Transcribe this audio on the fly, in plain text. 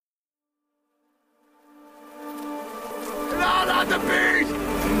Not the beast!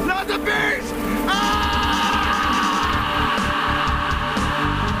 Not the beast!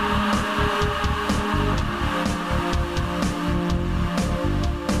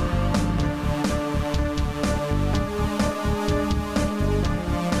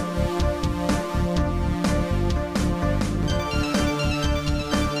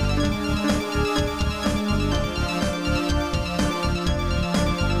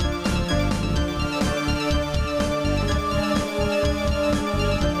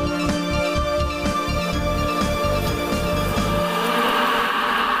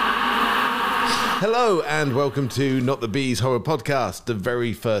 Hello and welcome to Not the Bees Horror Podcast, the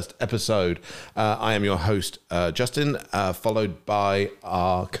very first episode. I am your host, Justin, followed by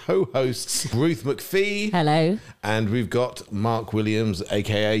our co-hosts, Ruth McPhee. Hello. And we've got Mark Williams,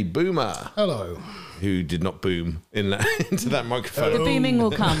 aka Boomer. Hello. Who did not boom into that microphone. The booming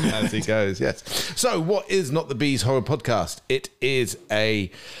will come. As he goes, yes. So what is Not the Bees Horror Podcast? It is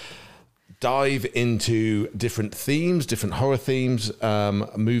a dive into different themes, different horror themes,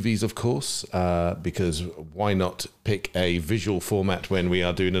 movies, of course, because why not pick a visual format when we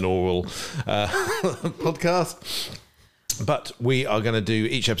are doing an oral podcast? But we are going to do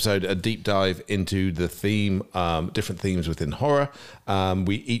each episode a deep dive into the theme, different themes within horror.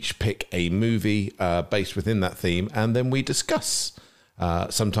 We each pick a movie based within that theme, and then we discuss.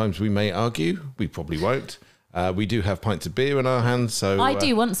 Sometimes we may argue, we probably won't. We do have pints of beer in our hands, so... I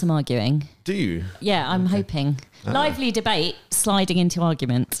do want some arguing. Do you? Yeah, I'm hoping. Lively debate, sliding into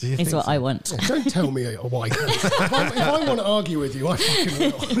arguments is what I want. Don't tell me why. If I want to argue with you, I fucking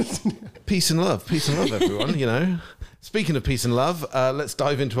will. Peace and love, everyone, you know. Speaking of peace and love, let's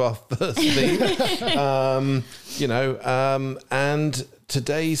dive into our first theme. And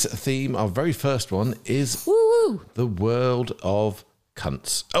today's theme, our very first one, is the world of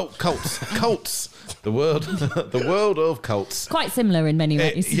cunts. Oh, cults. The world of cults. Quite similar in many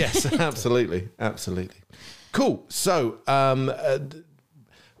ways. Yes, absolutely. Cool. So,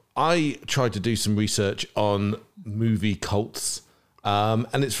 I tried to do some research on movie cults,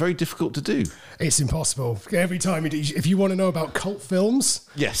 and it's very difficult to do. It's impossible. Every time if you want to know about cult films,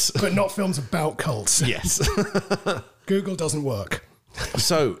 yes, but not films about cults, yes, Google doesn't work.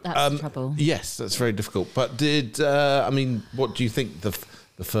 So that's the trouble. Yes, that's very difficult. But what do you think the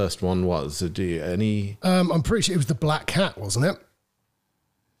first one was? Do you any? I'm pretty sure it was the Black Cat, wasn't it?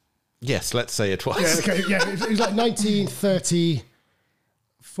 Yes, let's say it was. Yeah, okay, yeah. It was like 1934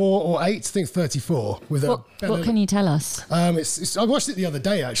 or 8, I think 34. With what can you tell us? I watched it the other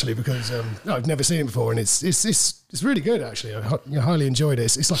day actually because I've never seen it before, and it's really good actually. I highly enjoyed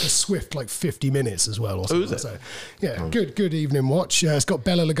it. It's like a swift 50 minutes as well. Or something. Is it? So, yeah, good evening watch. It's got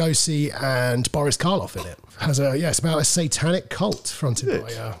Bela Lugosi and Boris Karloff in it. It's about a satanic cult fronted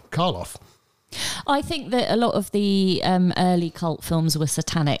by Karloff. I think that a lot of the early cult films were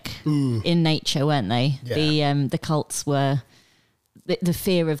satanic in nature, weren't they? Yeah. The cults were. The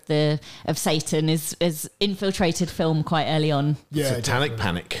fear of Satan is infiltrated film quite early on. Yeah, Satanic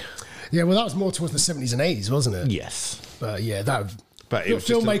Panic. Yeah, well, that was more towards the 70s and 80s, wasn't it? Yes. But yeah,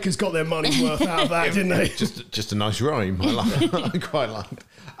 filmmakers got their money's worth out of that, didn't they? Just a nice rhyme. I quite liked.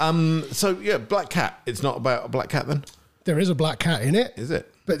 So yeah, Black Cat. It's not about a black cat then? There is a black cat in it. Is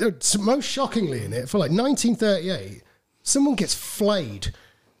it? But most shockingly in it, for 1938, someone gets flayed.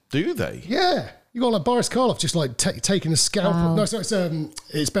 Do they? Yeah. You got Boris Karloff just taking a scalpel. Wow. No, sorry,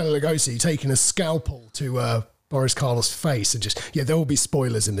 it's Bela Lugosi taking a scalpel to Boris Karloff's face, and there will be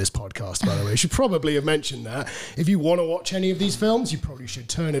spoilers in this podcast, by the way. I should probably have mentioned that. If you want to watch any of these films, you probably should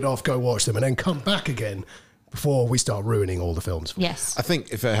turn it off, go watch them, and then come back again before we start ruining all the films. Yes. I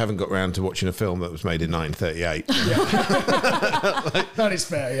think if I haven't got round to watching a film that was made in 1938, that is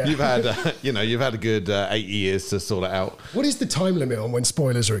fair. Yeah, you've had a good 8 years to sort it out. What is the time limit on when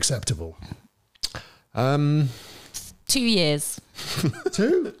spoilers are acceptable? 2 years.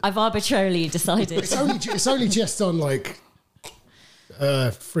 2? I've arbitrarily decided. It's only just on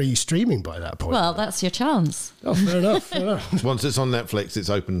free streaming by that point. Well, that's your chance. Oh, fair enough. Once it's on Netflix, it's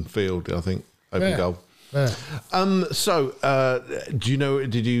open field, I think. Open goal. Yeah. So,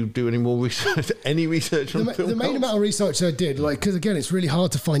 did you do any more research? Any research on film The main cults? amount of research I did, because again, it's really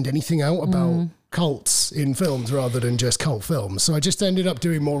hard to find anything out about cults in films rather than just cult films. So I just ended up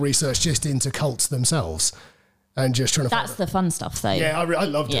doing more research just into cults themselves and just trying to That's the fun stuff, though. Yeah, I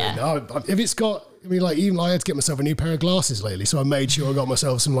love doing it. If it's got... even I had to get myself a new pair of glasses lately, so I made sure I got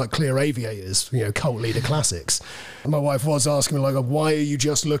myself some clear aviators, cult leader classics. And my wife was asking me why are you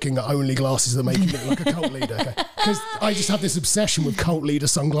just looking at only glasses that make you look like a cult leader? Because I just have this obsession with cult leader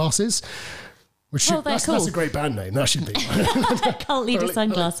sunglasses. That's a great band name. That should be Cult leader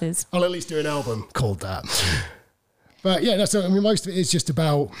sunglasses. I'll at least do an album called that. But yeah, I mean, most of it is just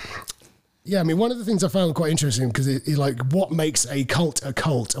about. Yeah, I mean, one of the things I found quite interesting because it's like what makes a cult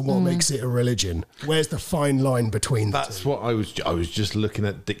and what makes it a religion. Where's the fine line between? That's what I was just looking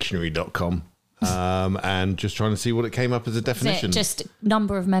at dictionary.com and just trying to see what it came up as a definition. Just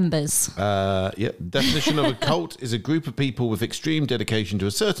number of members. Yeah, definition of a cult is a group of people with extreme dedication to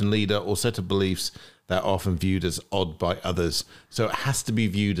a certain leader or set of beliefs that are often viewed as odd by others. So it has to be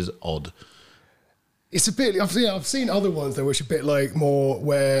viewed as odd. It's a bit. I've seen other ones that which are a bit like more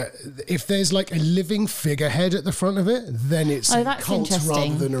where if there's like a living figurehead at the front of it, then it's a cult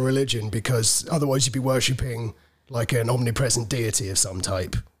rather than a religion, because otherwise you'd be worshipping like an omnipresent deity of some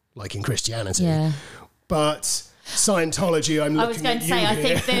type, like in Christianity. Yeah. But Scientology, I was going to say, I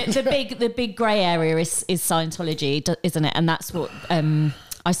think the big grey area is Scientology, isn't it? And that's what.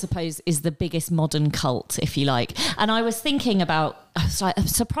 I suppose is the biggest modern cult, if you like. And I was thinking about, I was like, I'm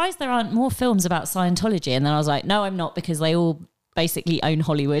surprised there aren't more films about Scientology. And then I was like, no, I'm not, because they all basically own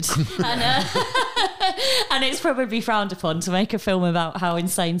Hollywood. And it's probably frowned upon to make a film about how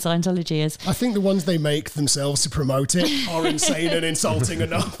insane Scientology is. I think the ones they make themselves to promote it are insane and insulting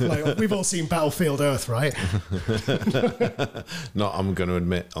enough. Like, we've all seen Battlefield Earth, right? No, I'm going to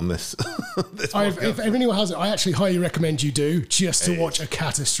admit on this. If anyone hasn't, I actually highly recommend you do, just to watch a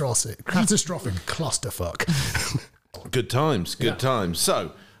catastrophic clusterfuck. Good times.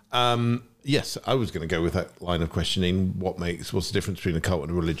 So, yes, I was going to go with that line of questioning. What's the difference between a cult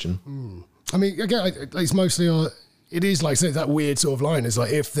and a religion? I mean, again, it's mostly, it is like, say, that weird sort of line is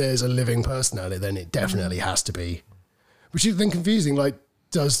like, if there's a living person at it, then it definitely has to be. Which is then confusing, like,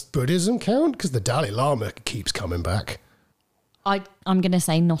 does Buddhism count? Because the Dalai Lama keeps coming back. I'm going to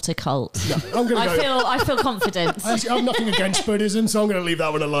say not a cult. No, I feel confident. Actually, I'm nothing against Buddhism, so I'm going to leave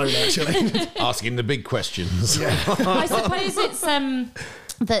that one alone, actually. Asking the big questions. Yeah. I suppose it's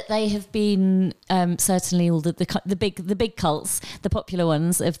that they have been certainly all the big cults, the popular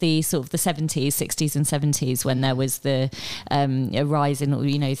ones of the sort of the 70s, 60s and 70s, when there was the a rise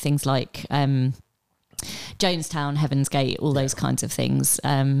in, things like Jonestown, Heaven's Gate, all those kinds of things.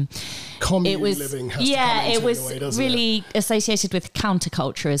 Commune living has to come into it was really associated with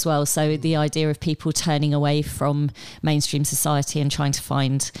counterculture as well. So the idea of people turning away from mainstream society and trying to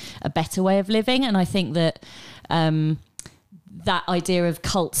find a better way of living. And I think that that idea of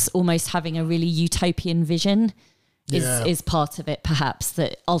cults almost having a really utopian vision is part of it, perhaps,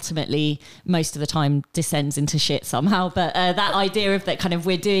 that ultimately most of the time descends into shit somehow. But that idea of that kind of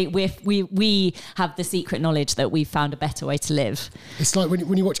we have the secret knowledge that we've found a better way to live. It's like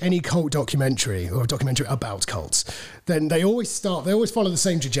when you watch any cult documentary or a documentary about cults, then they always follow the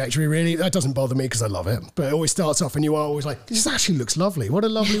same trajectory, really. That doesn't bother me because I love it. But it always starts off and you are always like, this actually looks lovely. What a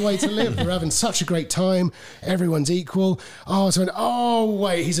lovely way to live. We're having such a great time. Everyone's equal. Oh,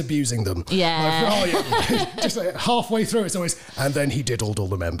 wait, he's abusing them. Yeah. Just like halfway through, it's always, and then he diddled all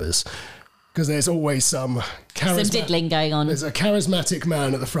the members. Because there's always some diddling going on. There's a charismatic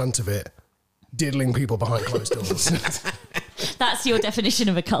man at the front of it, diddling people behind closed doors. That's your definition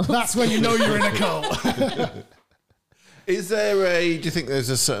of a cult. That's when you know you're in a cult. Do you think there's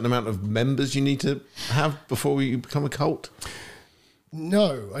a certain amount of members you need to have before you become a cult?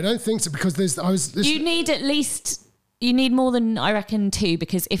 No, I don't think so, because you need more than, I reckon, 2,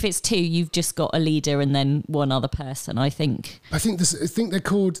 because if it's 2, you've just got a leader and then one other person, I think. I think they're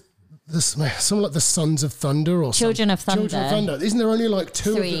called something like the Sons of Thunder or Children of Thunder. Children of Thunder. Isn't there only like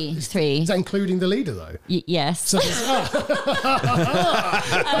 2 Three. of them? 3. Is that including the leader, though? Yes. So you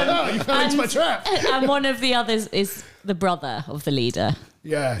fell into my trap. And one of the others is the brother of the leader.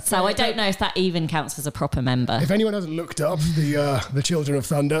 Yeah. So I don't know if that even counts as a proper member. If anyone hasn't looked up the Children of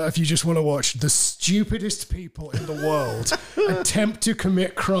Thunder, if you just want to watch the stupidest people in the world attempt to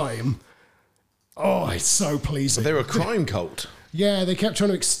commit crime, it's so pleasing. They're a crime cult. Yeah, they kept trying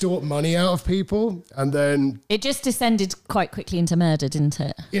to extort money out of people, and then... It just descended quite quickly into murder, didn't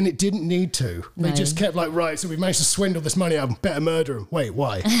it? And it didn't need to. They just kept like, right, so we've managed to swindle this money out, better murder him. Wait,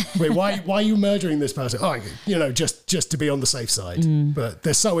 why? Why are you murdering this person? Just to be on the safe side. But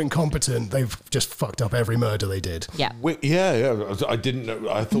they're so incompetent, they've just fucked up every murder they did. Yeah. Yeah. I didn't know.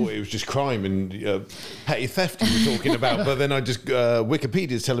 I thought it was just crime and petty theft you were talking about, but then I just...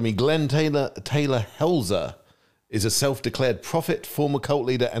 Wikipedia is telling me Glenn Taylor Helzer is a self-declared prophet, former cult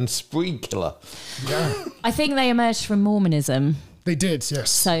leader, and spree killer. Yeah. I think they emerged from Mormonism. They did, yes.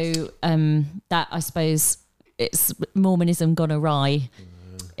 So that, I suppose, it's Mormonism gone awry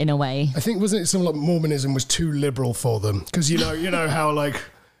in a way. I think, wasn't it something like Mormonism was too liberal for them? Because you know how like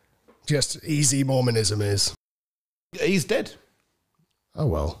just easy Mormonism is. He's dead. Oh,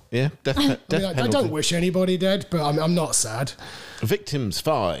 well. Yeah, death penalty. I don't wish anybody dead, but I'm not sad. Victims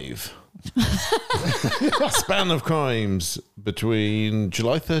 5. Span of crimes between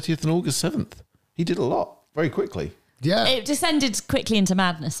July 30th and August 7th. He did a lot very quickly. Yeah. It descended quickly into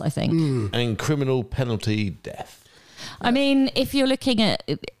madness, I think. And criminal penalty death. I mean, if you're looking at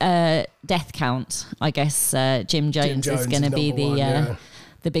death count, I guess Jim Jones is going to be number one,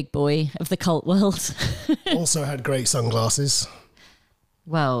 the big boy of the cult world. Also had great sunglasses.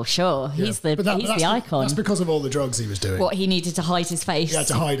 Well, sure, he's the icon. That's because of all the drugs he was doing. What he needed to hide his face. He had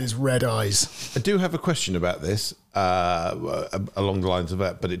to hide his red eyes. I do have a question about this along the lines of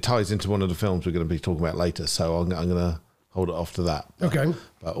that, but it ties into one of the films we're going to be talking about later, so I'm going to hold it off to that. Okay.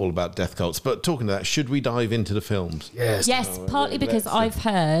 All about death cults. But talking to that, should we dive into the films? Yes. Yes, partly because I've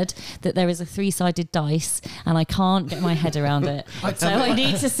heard that there is a three-sided dice and I can't get my head around it. So I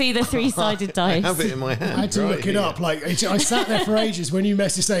need to see the three-sided dice. I have it in my hand. I had to look it up. Like I sat there for ages when you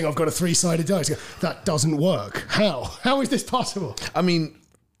messaged saying I've got a three-sided dice. I go, that doesn't work. How is this possible? I mean,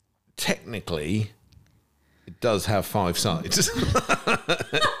 technically, it does have 5 sides.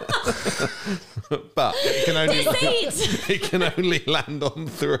 But it can only land on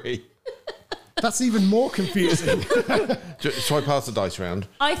 3. That's even more confusing. Shall I pass the dice round?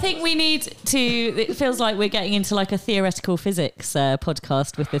 I think we need to. It feels like we're getting into like a theoretical physics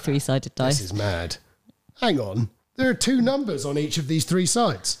podcast with the three-sided dice. This is mad. Hang on. There are 2 numbers on each of these 3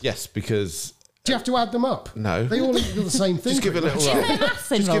 sides. Yes, because... Do you have to add them up? No. They all equal the same thing. Just give it a little roll.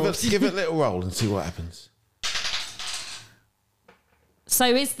 Just give it a little roll and see what happens. So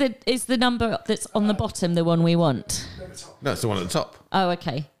is the number that's on the bottom the one we want? No, it's the one at the top. Oh,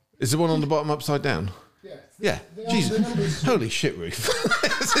 okay. Is the one on the bottom upside down? Yeah. Yeah. Jesus. Holy shit, Ruth.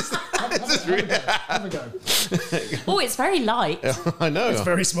 Have a go. Oh, it's very light. I know. It's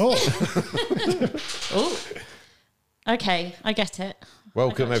very small. Oh. Okay, I get it.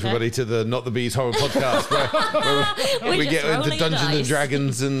 Welcome, everybody, to the Not the Bees Horror Podcast, where we get into Dungeons and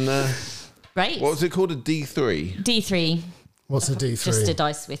Dragons and... Right. What was it called? A D3? D3. What's a D3? Just a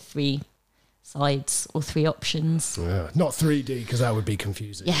dice with 3 sides or 3 options. Yeah. Not 3D, because that would be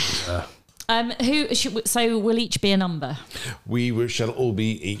confusing. Yeah. So we'll each be a number. We shall all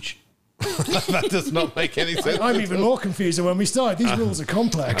be each... That does not make any sense. I'm even more confused than when we started. These rules are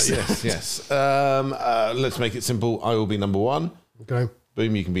complex. Yes. Let's make it simple. I will be number 1. Okay.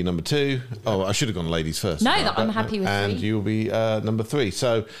 Boom, you can be number 2. Oh, I should have gone ladies first. No, I'm happy with 3. And you will be number 3.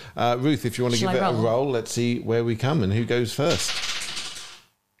 So, Ruth, if you want to give it a roll, let's see where we come and who goes first.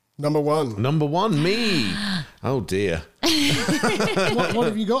 Number 1. Number 1, me. Oh, dear. What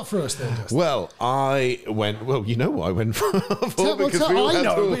have you got for us then, Dustin? Well, you know what I went for. Tell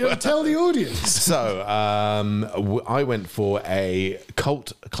the audience. So, I went for a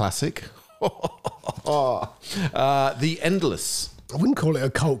cult classic. The Endless. I wouldn't call it a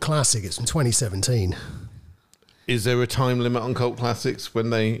cult classic. It's from 2017. Is there a time limit on cult classics when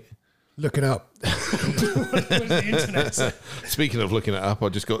they... Look it up. The internet. Speaking of looking it up, I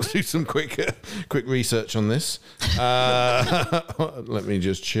just got to do some quick research on this. Let me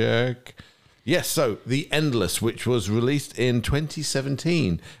just check. Yes, so The Endless, which was released in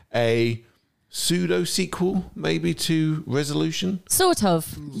 2017, a pseudo sequel maybe to Resolution. Sort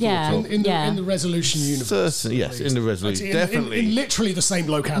of, yeah. In the Resolution universe. Certainly, yes, in the Resolution. Definitely. In literally the same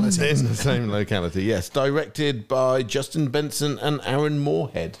locality. In the same locality, yes. Directed by Justin Benson and Aaron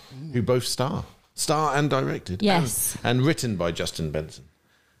Moorhead, who both star and directed. Yes. And written by Justin Benson.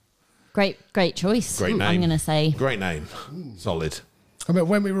 Great choice. Great name. I'm going to say. Great name. Solid. I mean,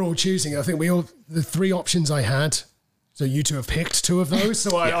 when we were all choosing, I think the 3 options I had. So you 2 have picked 2 of those.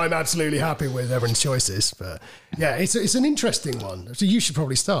 So I'm absolutely happy with everyone's choices. But yeah, it's an interesting one. So you should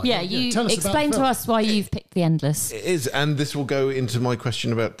probably start. Yeah, tell us explain to us why you've picked The Endless. It is, and this will go into my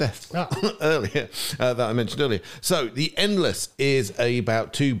question about death earlier that I mentioned earlier. So The Endless is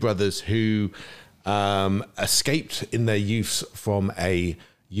about 2 brothers who escaped in their youth from a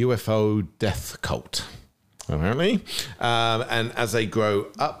UFO death cult, apparently. And as they grow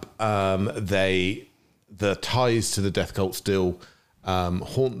up, the ties to the death cult still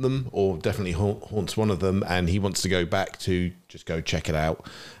haunt them, or definitely haunts one of them, and he wants to go back to just go check it out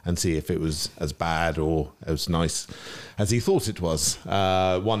and see if it was as bad or as nice as he thought it was.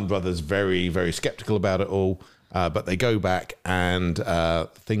 One brother's very, very skeptical about it all, but they go back and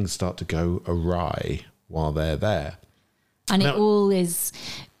things start to go awry while they're there. And it all is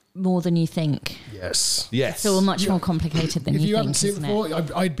more than you think. Yes. It's all much more complicated than you think. If you haven't seen it before,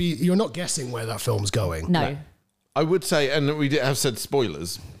 you're not guessing where that film's going. No. I would say, and we have said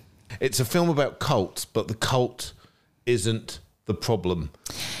spoilers, it's a film about cults, but the cult isn't the problem.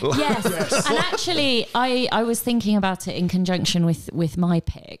 Yes. And actually, I was thinking about it in conjunction with my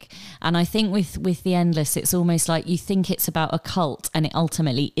pick. And I think with The Endless, it's almost like you think it's about a cult and it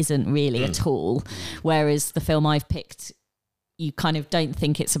ultimately isn't really at all. Whereas the film I've picked, you kind of don't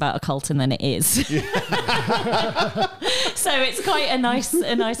think it's about a cult and then it is. Yeah. So it's quite a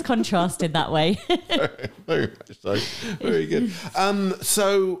nice contrast in that way. Very much so. Very good.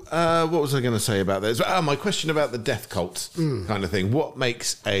 So what was I going to say about this? My question about the death cult kind of thing. What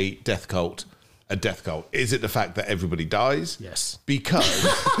makes a death cult a death cult? Is it the fact that everybody dies? Yes. Because,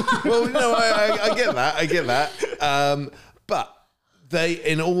 well, no, I get that. But they,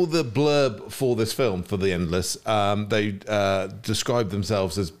 in all the blurb for this film, for The Endless, they describe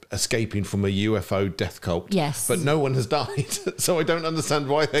themselves as escaping from a UFO death cult. Yes. But no one has died. So I don't understand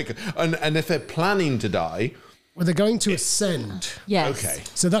why they... And if they're planning to die... Well, they're going to ascend. Yes. Okay.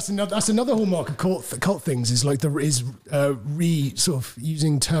 So that's another hallmark of cult things is like sort of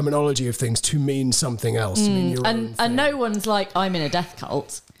using terminology of things to mean something else. To mean your own thing. And no one's like, I'm in a death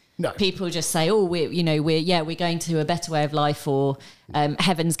cult. No. People just say, oh, we're going to a better way of life, or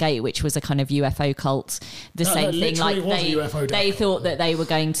Heaven's Gate, which was a kind of UFO cult. The same thing, like they thought that they were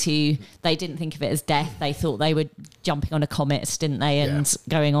going to. They didn't think of it as death. They thought they were jumping on a comet, didn't they, and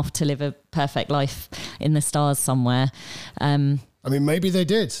going off to live a perfect life in the stars somewhere. I mean, maybe they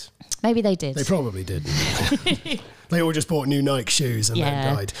did. Maybe they did. They probably did. They all just bought new Nike shoes and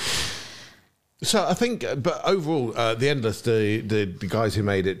then died. So I think, but overall, The Endless, the guys who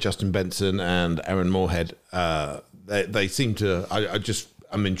made it, Justin Benson and Aaron Moorhead, they seem to.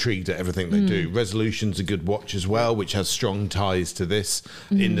 I'm intrigued at everything they do. Resolution's a good watch as well, which has strong ties to this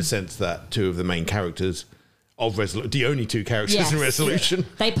in the sense that two of the main characters of Resolution, the only two characters in Resolution,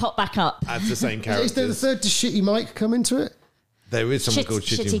 they pop back up as the same characters. Is there the third? Does Shitty Mike come into it? There is someone called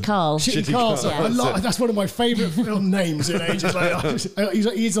Shitty Carl. Shitty Carl. That's one of my favourite film names in ages.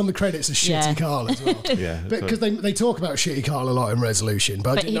 He's on the credits as Shitty Carl as well. Yeah, because they talk about Shitty Carl a lot in Resolution,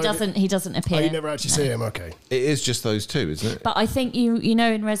 but he doesn't appear. Oh, you never actually see him. Okay, it is just those two, isn't it? But I think you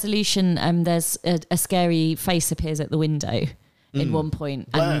know in Resolution, there's a scary face appears at the window. In one point,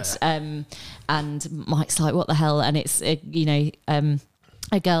 and Mike's like, "What the hell?" And it's a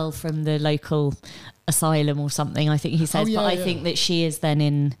girl from the local asylum or something, I think he says. I think that she is then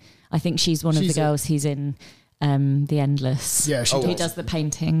in. I think she's one of the girls who's in The Endless. Yeah, who does the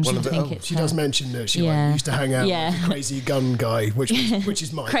paintings. She does mention that she used to hang out with the crazy gun guy, which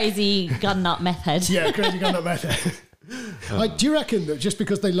is Mike. Crazy gun nut meth head. Yeah, crazy gun nut meth head. Do you reckon that just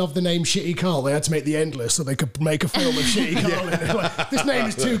because they love the name Shitty Carl, they had to make The Endless so they could make a film of Shitty Carl? Like, this name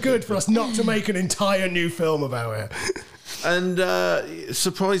is too good for us not to make an entire new film about it. And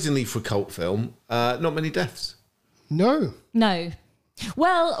surprisingly for a cult film, not many deaths. No.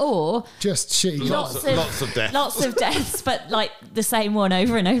 Well, or just shitty. Lots of deaths. Lots of deaths, but like the same one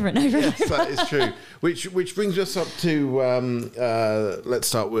over and over and over and over. That is true. Which brings us up to let's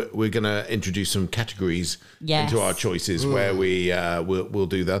start. We're going to introduce some categories into our choices where we'll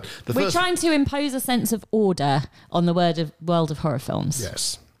do that. We're trying to impose a sense of order on the world of horror films.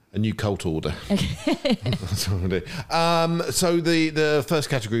 Yes. A new cult order. Okay. That's what we'll do. So the first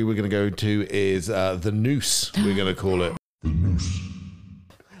category we're going to go to is the noose. We're going to call it the noose.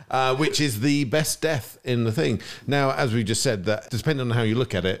 Which is the best death in the thing. Now, as we just said, that depending on how you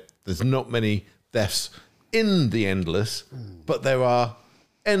look at it, there's not many deaths in The Endless, but there are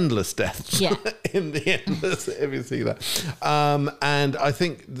endless deaths in The Endless, if you see that. And I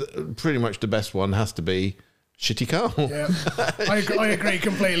think pretty much the best one has to be Shitty Carl. Yeah, I agree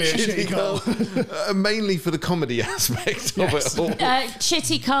completely. Shitty Carl. Mainly for the comedy aspect of it all.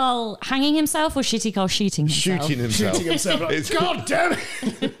 Shitty Carl hanging himself or Shitty Carl shooting himself? Shooting himself. Like, God damn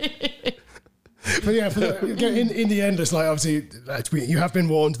it! But yeah, in the end, it's like, obviously, you have been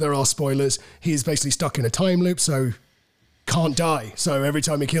warned, there are spoilers. He's basically stuck in a time loop, so can't die. So every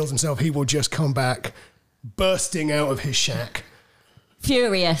time he kills himself, he will just come back bursting out of his shack.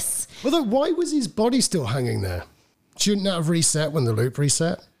 Furious. Although, why was his body still hanging there? Shouldn't that have reset when the loop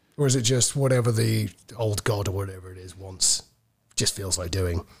reset? Or is it just whatever the old god or whatever it is wants? Just feels like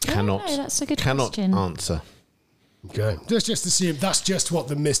doing. That's a good question. Answer. Okay. Let's just assume that's just what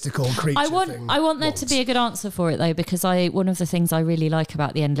the mystical creature I want there to be a good answer for it, though, because one of the things I really like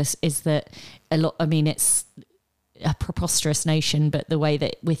about The Endless is that it's a preposterous notion, but the way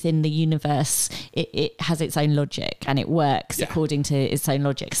that within the universe it has its own logic and it works according to its own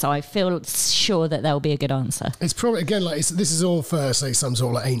logic. So I feel sure that there'll be a good answer. It's probably, again, like this is all for, say, some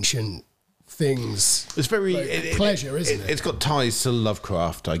sort of ancient things. It's very pleasure, isn't it? It's got ties to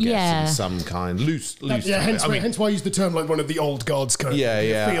Lovecraft, I guess, in some kind. Loose. Hence why I use the term like one of the old gods kind of.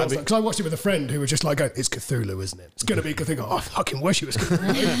 Yeah. Because I watched it with a friend who was just like, "It's Cthulhu, isn't it? It's going to be Cthulhu." Oh, I fucking wish it was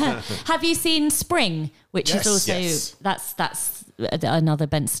Cthulhu. Have you seen Spring, which is also that's another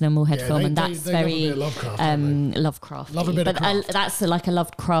Benson and Moorhead film, and that's they very love a bit of Lovecraft. Lovecraft. Love a bit of craft. That's like a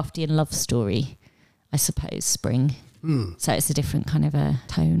Lovecraftian love story, I suppose. Spring. So it's a different kind of a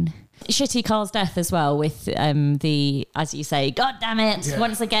tone. Shitty Carl's death as well, with the, as you say, God damn it! Yeah.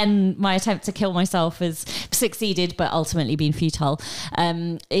 Once again, my attempt to kill myself has succeeded, but ultimately been futile.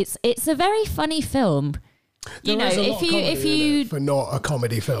 It's a very funny film. If you for not a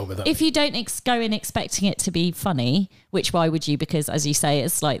comedy film, if you don't go in expecting it to be funny, which why would you? Because as you say,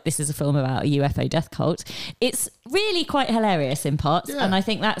 it's like this is a film about a UFO death cult. It's really quite hilarious in parts, and I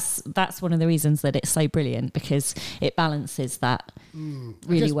think that's one of the reasons that it's so brilliant, because it balances that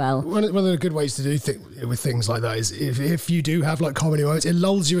really well. One of the good ways to do with things like that is if you do have like comedy moments, it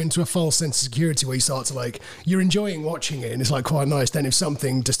lulls you into a false sense of security where you start to like you're enjoying watching it and it's like quite nice. Then if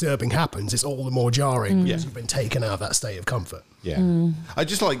something disturbing happens, it's all the more jarring because you've been taken out of that state of comfort. Yeah, I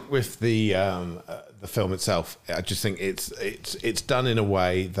just like with the film itself. I just think it's done in a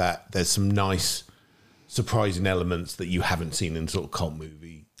way that there's some nice, surprising elements that you haven't seen in sort of cult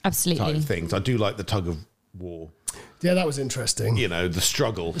movie type things. I do like the tug of war. Yeah, that was interesting. You know, the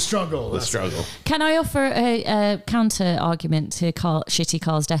struggle. Can I offer a counter argument to Shitty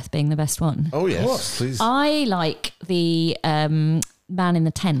Carl's death being the best one? Oh yes, please. I like the man in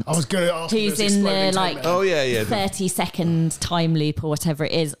the tent. I was going to ask who's in the like 30-second time loop or whatever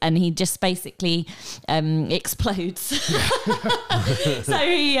it is, and he just basically explodes. So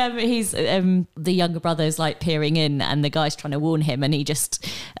he's the younger brother's like peering in, and the guy's trying to warn him, and he just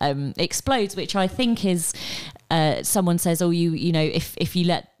explodes, which I think is someone says, "Oh, you know, if you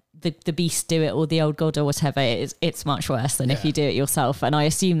let the beast do it, or the old god or whatever, it's much worse than if you do it yourself." And I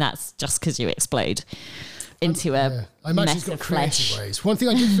assume that's just because you explode into a mess of flesh. Ways. One thing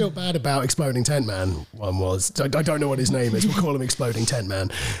I did feel bad about Exploding Tent Man was, I don't know what his name is, we'll call him Exploding Tent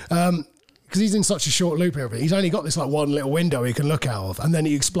Man, because he's in such a short loop and everything. He's only got this like one little window he can look out of, and then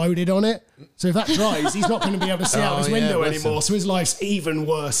he exploded on it. So if that dries, he's not going to be able to see out his window anymore, so his life's even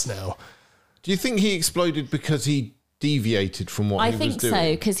worse now. Do you think he exploded because he deviated from what he was doing? I think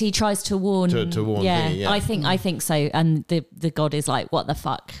so, because he tries to warn. To warn me, yeah. I think so. And the god is like, what the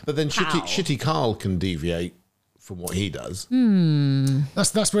fuck? But then Shitty Carl can deviate from what he does.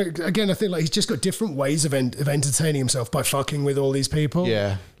 That's where, again, I think like he's just got different ways of entertaining himself by fucking with all these people.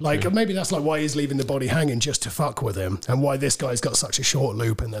 Yeah. Like maybe that's like why he's leaving the body hanging, just to fuck with him, and why this guy's got such a short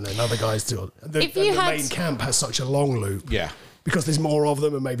loop and then another guy's the main camp has such a long loop. Yeah. Because there's more of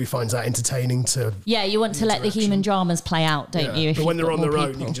them and maybe finds that entertaining to... Yeah, you want to let the human dramas play out, don't you? But when they're on their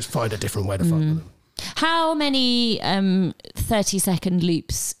own, you can just find a different way to fuck with them. How many 30-second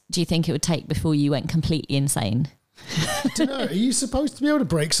loops do you think it would take before you went completely insane? I don't know. Are you supposed to be able to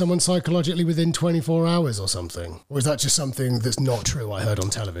break someone psychologically within 24 hours or something? Or is that just something that's not true I heard on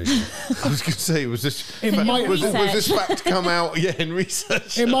television? I was going to say, was this fact come out in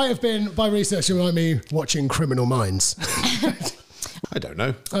research? It might have been, by research, it might be watching Criminal Minds. I don't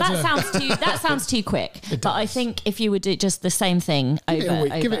know. That sounds too quick. But I think if you would do just the same thing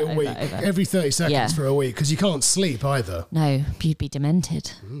give it a week. Every 30 seconds for a week, because you can't sleep either. No, you'd be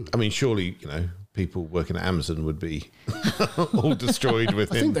demented. I mean, surely, people working at Amazon would be all destroyed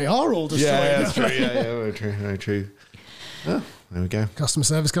within... I think they are all destroyed. Yeah, that's true. Yeah, very true. Oh, there we go. Customer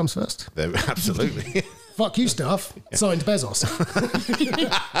service comes first. Absolutely. Fuck you, stuff. Signed Bezos.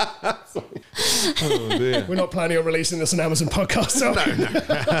 Oh, dear. We're not planning on releasing this on Amazon podcast. So.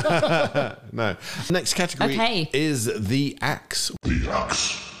 No. Next category is the axe. The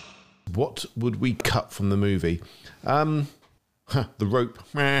axe. What would we cut from the movie? The rope.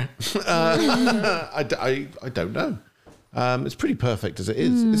 I don't know. It's pretty perfect as it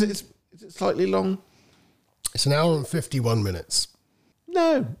is. Is it slightly long? It's an hour and 51 minutes.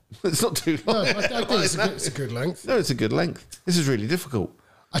 No, it's not too long. No, I think it's a good length. No, it's a good length. This is really difficult.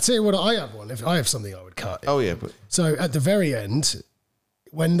 I tell you what, I have one. If I have something I would cut. Oh yeah, but so at the very end,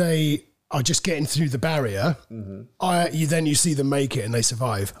 when they are just getting through the barrier, you see them make it and they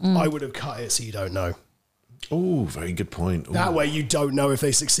survive. I would have cut it so you don't know. Oh, very good point. Ooh. That way you don't know if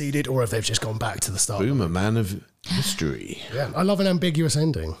they succeeded or if they've just gone back to the start. Boom, a man of mystery. Yeah, I love an ambiguous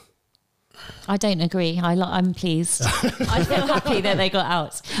ending. I don't agree. I'm pleased. I feel happy that they got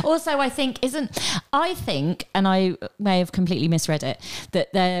out. Also, I think, and I may have completely misread it,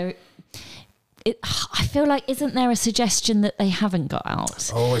 that I feel like, isn't there a suggestion that they haven't got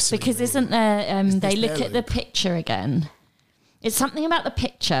out? Oh, I see. Because isn't there, they look at the picture again. It's something about the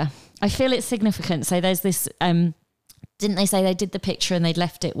picture. I feel it's significant. So there's this. Didn't they say they did the picture and they'd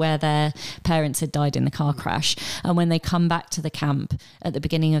left it where their parents had died in the car crash? And when they come back to the camp at the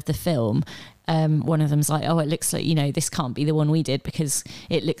beginning of the film, one of them's like, oh, it looks like, this can't be the one we did because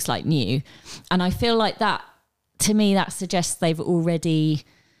it looks like new. And I feel like that, to me, that suggests they've already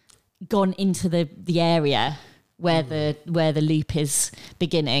gone into the area where the loop is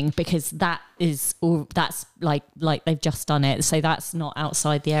beginning, because that's like they've just done it, so that's not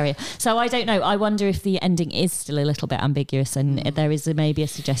outside the area. So I don't know. I wonder if the ending is still a little bit ambiguous, and there is maybe a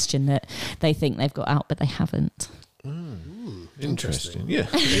suggestion that they think they've got out, but they haven't. Interesting. Yeah.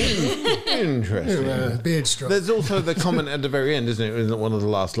 Interesting. Beard stroke. There's also the comment at the very end, isn't it? Isn't it one of the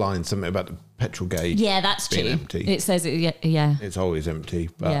last lines, something about the petrol gauge? Yeah, that's being true. Empty. It says it. Yeah. It's always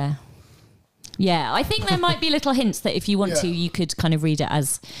empty. But Yeah. Yeah, I think there might be little hints that if you want to, you could kind of read it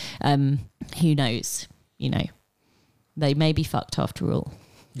as, who knows, they may be fucked after all.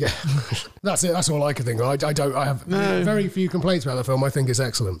 Yeah, that's it. That's all I can think of. I have very few complaints about the film. I think it's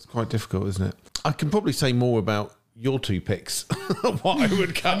excellent. quite difficult, isn't it? I can probably say more about your two picks. What I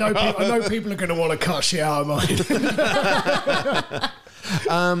would cut. I know people are going to want to cut shit out of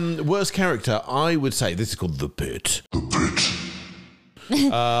mine. Worst character, I would say this is called The Pit. The Pit.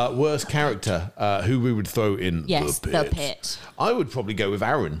 Worst character, who we would throw in The Pit. I would probably go with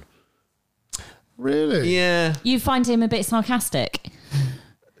Aaron. Really? Yeah. You find him a bit sarcastic?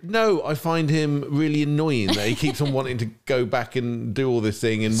 No, I find him really annoying that he keeps on wanting to go back and do all this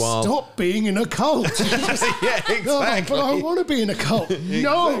thing, and while Stop being in a cult. yeah, exactly. Oh, but I want to be in a cult.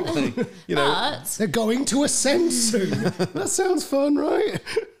 No. But They're going to ascend soon. That sounds fun, right?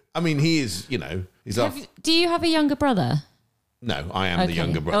 I mean, he is. He's off. do you have a younger brother? No, I am the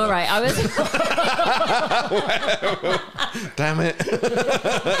younger brother. All right, I was. Damn it!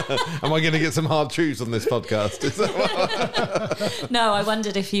 Am I going to get some hard truths on this podcast? Is that what? No, I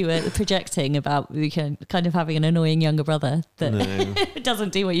wondered if you were projecting about kind of having an annoying younger brother that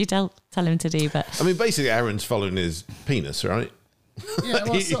doesn't do what you tell him to do. But I mean, basically, Aaron's following his penis, right? Yeah,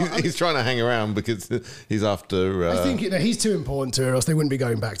 well, He's trying to hang around because he's after. I think he's too important to her, or else they wouldn't be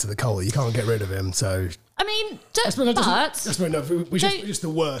going back to the cult. You can't get rid of him, so. I mean, That's just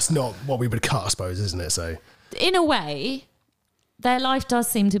the worst, not what we would cut, I suppose, isn't it? So, in a way, their life does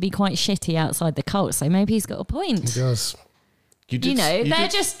seem to be quite shitty outside the cult. So maybe he's got a point. it does. They're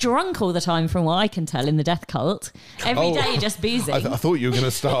just drunk all the time, from what I can tell, in the death cult. Every day just boozing. I thought you were going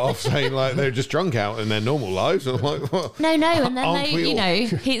to start off saying like they're just drunk out in their normal lives. And I'm like, what? No, and then Aren't we all?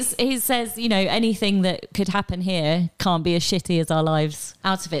 he says, anything that could happen here can't be as shitty as our lives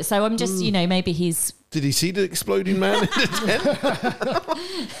out of it. So I'm just, maybe he's. Did he see the exploding man in the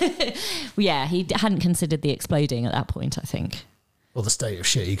tent? Yeah, he hadn't considered the exploding at that point, I think. Or the state of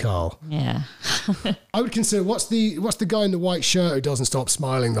shitty Carl. Yeah. I would consider what's the guy in the white shirt who doesn't stop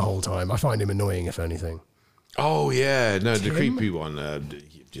smiling the whole time. I find him annoying, if anything. Oh yeah, no, the Tim? creepy one.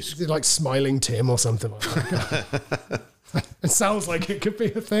 Is it like Smiling Tim or something like that? It sounds like it could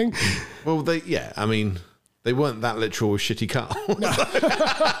be a thing. Well, I mean, they weren't that literal with shitty Carl.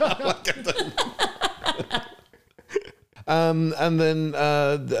 And then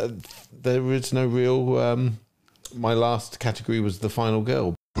there is no real. My last category was the final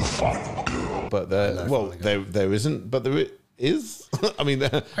girl. But there isn't. But there is. I mean,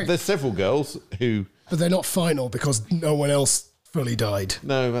 there's several girls who. But they're not final because no one else fully died.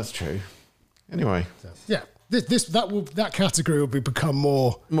 No, that's true. Anyway, Yeah, that category will become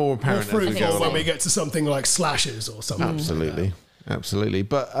more apparent as we go fruitful when along. we get to something like slashes or something. Absolutely.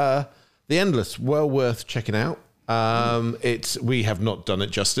 But The Endless, well worth checking out. We have not done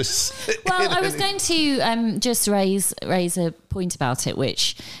it justice. Well, I was going to just raise a point about it,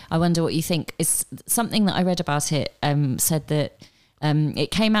 which I wonder what you think. Is something that I read about it said that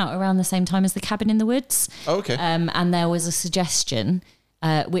it came out around the same time as The Cabin in the Woods. Oh, okay. And there was a suggestion,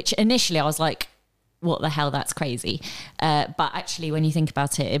 which initially I was like, what the hell, that's crazy. But actually, when you think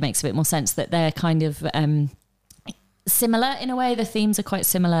about it, it makes a bit more sense that they're kind of similar in a way. The themes are quite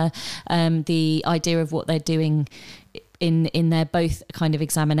similar. The idea of what they're doing in their both kind of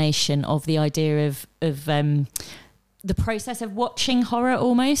examination of the idea of the process of watching horror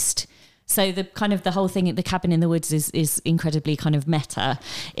almost. So the kind of the whole thing at The Cabin in the Woods is incredibly kind of meta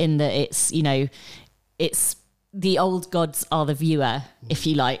in that it's, it's the old gods are the viewer, if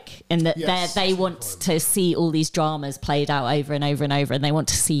you like, and that they want to see all these dramas played out over and over and over, and they want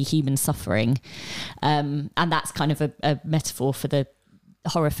to see human suffering. And that's kind of a metaphor for the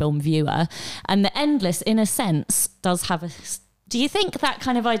horror film viewer. And The Endless, in a sense, does have do you think that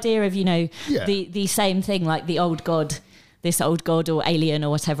kind of idea of, the same thing, like this old god or alien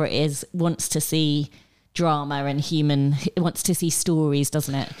or whatever it is, wants to see drama and human. It wants to see stories,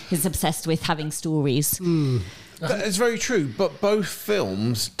 doesn't it? It's obsessed with having stories. It's very true, but both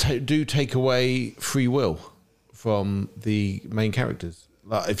films do take away free will from the main characters.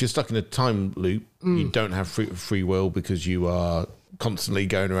 Like, if you're stuck in a time loop, you don't have free will because you are constantly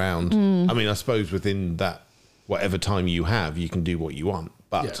going around. I mean, I suppose within that, whatever time you have, you can do what you want.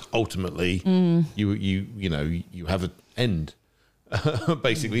 But ultimately, you have an end,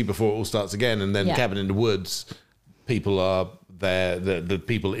 basically, before it all starts again. And then Cabin in the Woods, people are there. The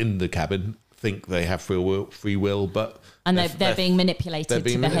people in the cabin think they have free will, but they're being manipulated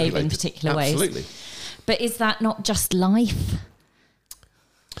to behave in particular ways. Absolutely. But is that not just life?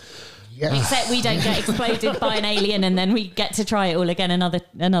 Yeah. Except we don't get exploded by an alien and then we get to try it all again another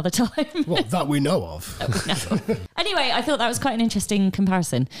time. Well, that we know of. Anyway, I thought that was quite an interesting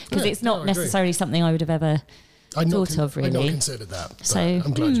comparison because it's not necessarily something I would have ever thought of, really. I'd not considered that. So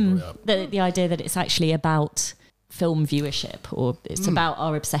I'm glad you brought it up. The idea that it's actually about film viewership, or it's about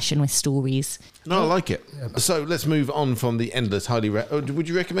our obsession with stories. No, I like it. Yeah. So let's move on from The Endless. Would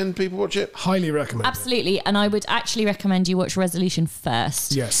you recommend people watch it? Highly recommend. Absolutely, and I would actually recommend you watch Resolution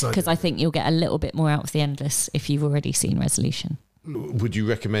first. Yes, because I think you'll get a little bit more out of The Endless if you've already seen Resolution. Would you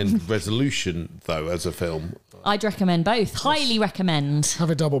recommend Resolution though as a film? I'd recommend both. Highly recommend. Have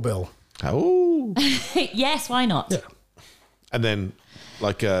a double bill. Oh, yes, why not? Yeah. And then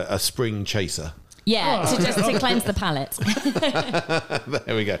like a spring chaser. Yeah, to cleanse the palate.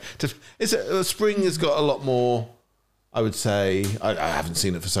 There we go. Spring has got a lot more, I would say. I haven't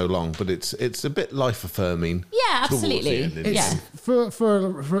seen it for so long, but it's a bit life affirming. Yeah, absolutely.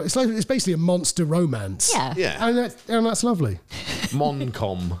 It's basically a monster romance. Yeah. Yeah. And that's lovely.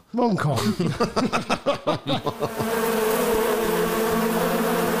 Moncom.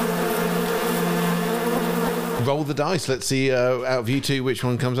 Roll the dice. Let's see out of you two which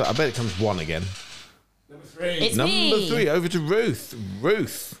one comes up. I bet it comes one again. It's Number me. 3, over to Ruth.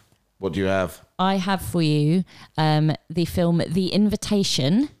 Ruth, what do you have? I have for you the film The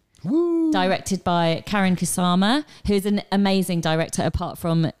Invitation, directed by Karen Kusama, who's an amazing director, apart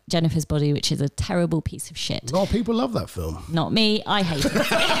from Jennifer's Body, which is a terrible piece of shit. A lot of people love that film. Not me. I hate it.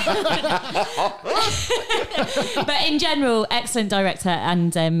 But in general, excellent director,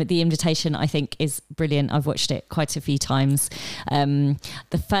 and The Invitation, I think, is brilliant. I've watched it quite a few times.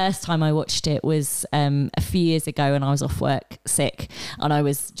 The first time I watched it was a few years ago when I was off work sick, and I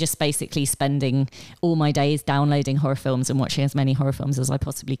was just basically spending all my days downloading horror films and watching as many horror films as I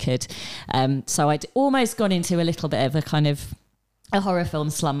possibly could. So I'd almost gone into a little bit of a kind of a horror film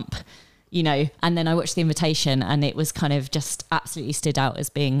slump, and then I watched The Invitation and it was kind of just absolutely stood out as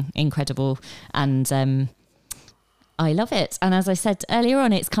being incredible, and I love it. And as I said earlier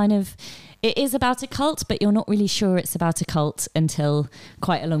on, it is about a cult, but you're not really sure it's about a cult until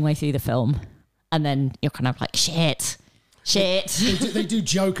quite a long way through the film, and then you're kind of like, shit. They do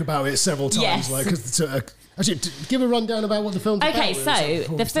joke about it several times. Yes. Actually, give a rundown about what the film's about. Okay, so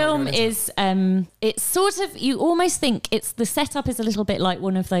the film is, it's sort of, you almost think the setup is a little bit like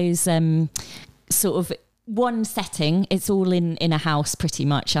one of those sort of one setting. It's all in a house, pretty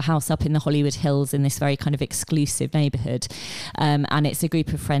much, a house up in the Hollywood Hills in this very kind of exclusive neighborhood. And it's a group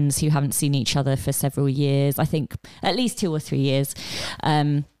of friends who haven't seen each other for several years, I think at least 2 or 3 years.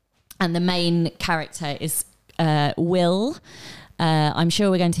 And the main character is Will. I'm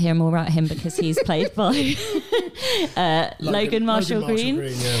sure we're going to hear more about him because he's played by Logan Marshall Green,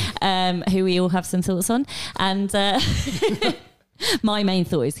 who we all have some thoughts on. And my main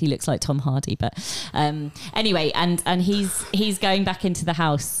thought is he looks like Tom Hardy, but anyway, and he's going back into the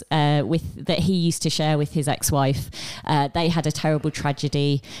house that he used to share with his ex-wife. They had a terrible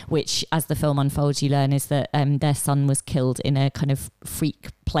tragedy, which, as the film unfolds, you learn is that their son was killed in a kind of freak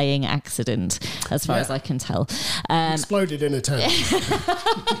playing accident, as far as I can tell. Exploded in a tent.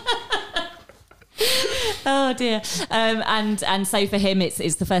 Oh dear. And so for him,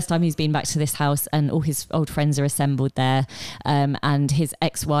 it's the first time he's been back to this house, and all his old friends are assembled there. And his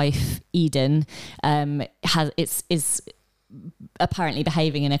ex-wife Eden is apparently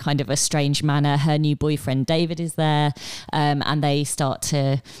behaving in a kind of a strange manner. Her new boyfriend David is there, and they start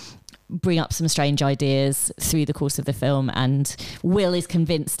to bring up some strange ideas through the course of the film. And Will is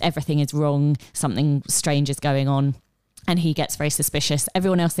convinced everything is wrong, something strange is going on, and he gets very suspicious.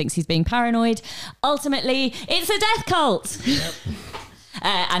 Everyone else thinks he's being paranoid. Ultimately, it's a death cult. Yep.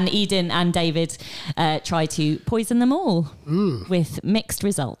 And Eden and David try to poison them all with mixed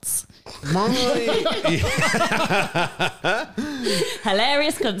results.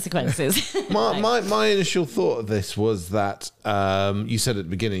 Hilarious consequences. My initial thought of this was that you said at the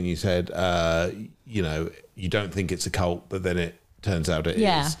beginning, you said, you don't think it's a cult, but then it turns out it is.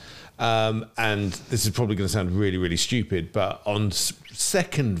 Yeah. And this is probably going to sound really, really stupid, but on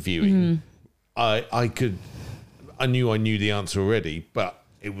second viewing, I knew the answer already, but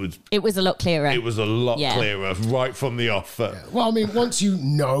it was a lot clearer. It was a lot clearer right from the off. Well, I mean, once you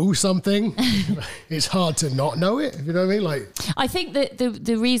know something, it's hard to not know it. You know what I mean? Like, I think that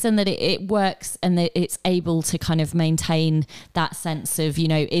the reason that it works and that it's able to kind of maintain that sense of, you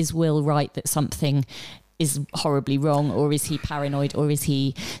know, is Will right that something is horribly wrong, or is he paranoid, or is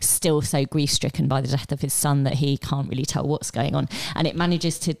he still so grief-stricken by the death of his son that he can't really tell what's going on? And it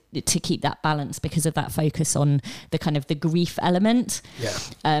manages to keep that balance because of that focus on the kind of the grief element.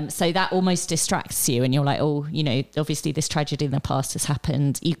 yeah. So that almost distracts you, and you're like, oh, you know, obviously this tragedy in the past has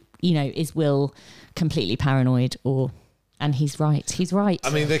happened. You know, is Will completely paranoid, or? And he's right. He's right.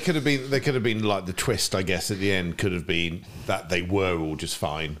 I mean, there could have been like the twist, I guess, at the end could have been that they were all just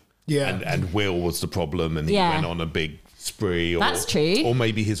fine. Yeah. And Will was the problem, and he went on a big spree. Or, That's true. Or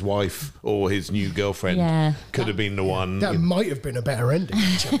maybe his wife or his new girlfriend could have been the one. That might have been a better ending.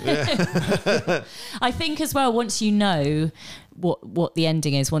 I think as well, once you know what the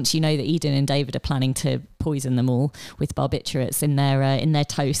ending is, once you know that Eden and David are planning to poison them all with barbiturates in their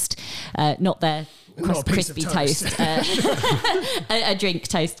toast, not their Not a piece of crispy toast. a drink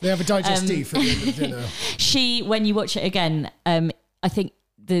toast. They have a digestif at the end of dinner. When you watch it again, I think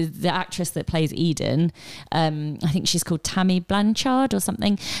the actress that plays Eden, I think she's called Tammy Blanchard or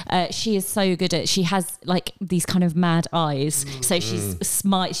something. She is so good at. She has like these kind of mad eyes. So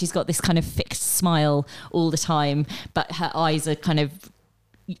she's got this kind of fixed smile all the time, but her eyes are kind of.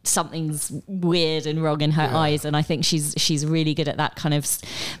 Something's weird and wrong in her eyes, and I think she's really good at that kind of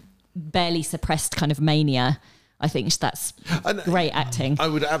barely suppressed kind of mania. I think that's great acting. I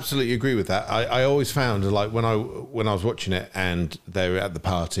would absolutely agree with that. I always found, like, when I was watching it and they were at the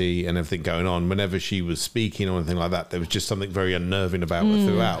party and everything going on, whenever she was speaking or anything like that, there was just something very unnerving about her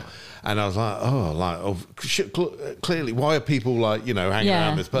throughout. And I was like, shit, clearly, why are people, like, you know, hanging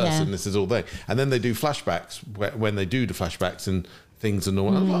around this person? This is all they. And then they do flashbacks when they do the flashbacks and things are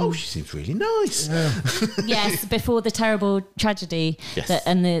normal. I'm like, oh, she seems really nice. Yes, before the terrible tragedy. Yes.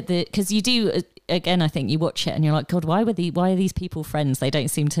 Because you do, again, I think you watch it and you're like, God, why are these people friends? They don't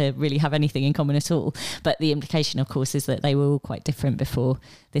seem to really have anything in common at all. But the implication, of course, is that they were all quite different before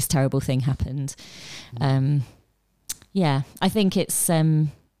this terrible thing happened. I think it's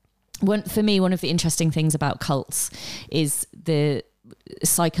for me, one of the interesting things about cults is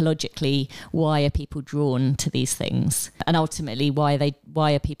psychologically, why are people drawn to these things, and ultimately why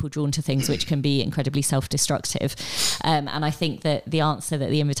are people drawn to things which can be incredibly self-destructive, and I think that the answer that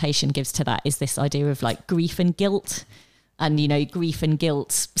The Invitation gives to that is this idea of like grief and guilt. And, you know, grief and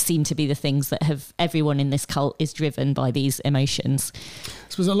guilt seem to be the things that have everyone in this cult is driven by these emotions. I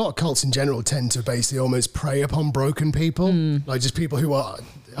suppose a lot of cults in general tend to basically almost prey upon broken people, like just people who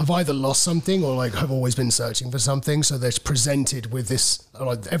have either lost something or like have always been searching for something. So they're presented with this,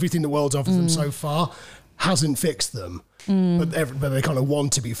 like everything the world's offered them so far hasn't fixed them. But they kind of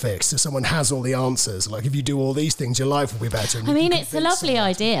want to be fixed. So someone has all the answers. Like, if you do all these things, your life will be better. I mean, it's a lovely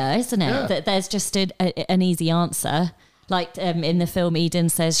idea, isn't it? Yeah. That there's just an easy answer. Like in the film, Eden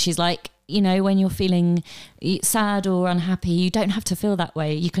says, she's like, you know, when you're feeling sad or unhappy, you don't have to feel that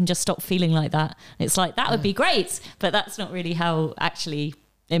way. You can just stop feeling like that. It's like, that would be great, but that's not really how actually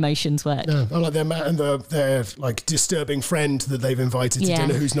emotions work. No, I like their like disturbing friend that they've invited to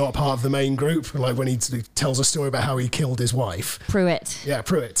dinner, who's not part of the main group. Like when he tells a story about how he killed his wife. Pruitt. Yeah,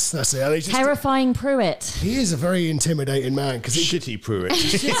 Pruitt. That's it. Terrifying Pruitt. He is a very intimidating man because Shitty Pruitt.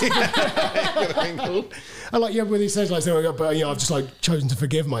 I like when he says like, but I've just like chosen to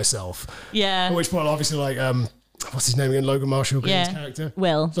forgive myself. Yeah. At which point, obviously, like what's his name again? Logan Marshall Green's character.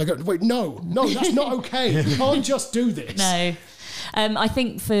 Will. It's like, wait, no, that's not okay. You can't just do this. No. I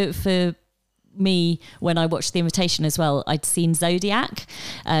think for me, when I watched The Invitation as well, I'd seen Zodiac,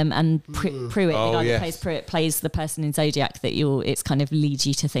 and Pruitt, the guy that plays Pruitt, plays the person in Zodiac that it's kind of leads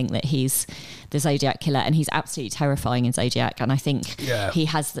you to think that he's the Zodiac killer, and he's absolutely terrifying in Zodiac. And I think he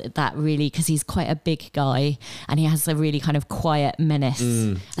has that really, because he's quite a big guy, and he has a really kind of quiet menace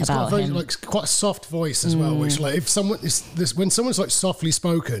about him. Like quite a soft voice as well, which like when someone's like softly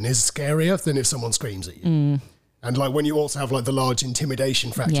spoken is scarier than if someone screams at you. And like when you also have like the large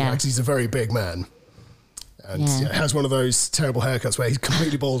intimidation factor, because he's a very big man. And has one of those terrible haircuts where he's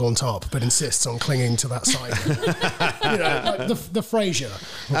completely bald on top, but insists on clinging to that side. You know, like the Frasier.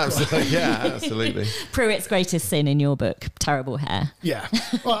 Absolutely, absolutely. Pruitt's greatest sin in your book, terrible hair. Yeah.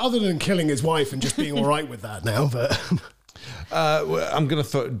 Well, other than killing his wife and just being all right with that now, but... I'm going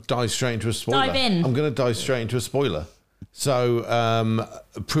to dive straight into a spoiler. Dive in. I'm going to dive straight into a spoiler. So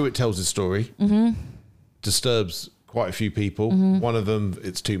Pruitt tells his story. Disturbs quite a few people. One of them,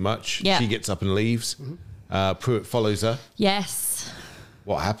 it's too much. Yeah. She gets up and leaves. Pruitt follows her. Yes.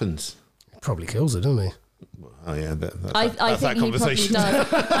 What happens? Probably kills her, doesn't he? Oh yeah, I that's think that he probably conversation. does.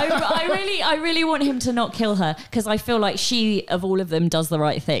 I really want him to not kill her because I feel like she, of all of them, does the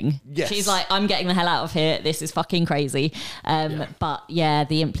right thing. Yes. She's like, I'm getting the hell out of here. This is fucking crazy. But yeah,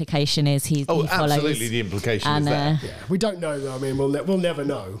 the implication is he follows. Absolutely, the implication is there. Yeah, we don't know though. I mean, we'll never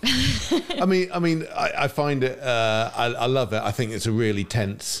know. I find it. I love it. I think it's a really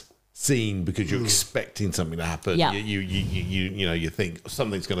tense scene because you're expecting something to happen. Yeah. You think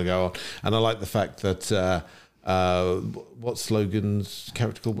something's going to go on, and I like the fact that. What's Logan's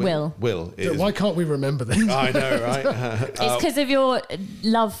character called? Will. Why can't we remember this? I know, right? It's because of your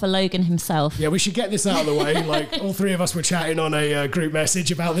love for Logan himself. Yeah, we should get this out of the way. Like, all three of us were chatting on a group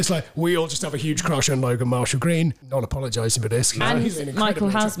message about this. Like, we all just have a huge crush on Logan Marshall Green. Not apologising for this. And He's an Michael incredible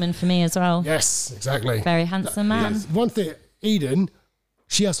Houseman for me as well. Yes, exactly. Very handsome man. Yes. One thing, Eden,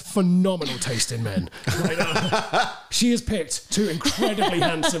 she has phenomenal taste in men. She has picked two incredibly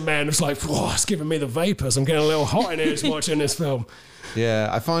handsome men. It's like, whoa, it's giving me the vapours. I'm getting a little hot in here just watching this film. Yeah,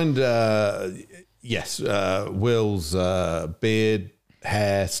 I find Will's beard,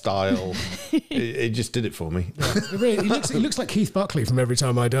 hair, style, it just did it for me. Yeah, he looks like Keith Buckley from Every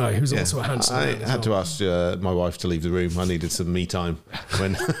Time I Die, who's also a handsome I man as had well. to ask my wife to leave the room. I needed some me time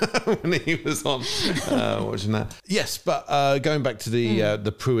when when he was on watching that. Yes, but going back to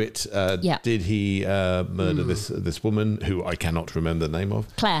the Pruitt, did he murder this woman who I cannot remember the name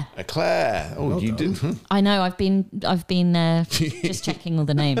of? Claire. Claire. Oh, you did. I know. I've been just checking all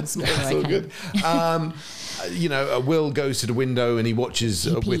the names. That's all good. Will goes to the window and he watches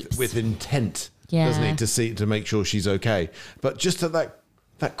with intent, doesn't he, to make sure she's okay. But just at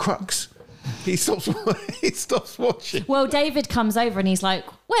that crux, he stops watching. Well, David comes over and he's like,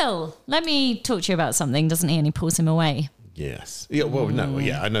 "Will, let me talk to you about something," doesn't he? And he pulls him away. Yes. Yeah. Well, no.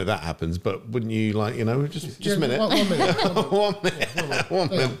 Yeah, I know that happens, but wouldn't you just a minute? 1 minute. 1 minute. 1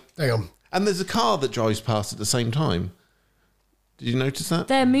 minute. Hang on. And there's a car that drives past at the same time. Did you notice that?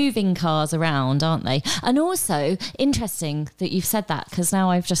 They're moving cars around, aren't they? And also, interesting that you've said that because now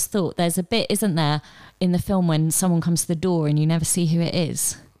I've just thought there's a bit, isn't there, in the film when someone comes to the door and you never see who it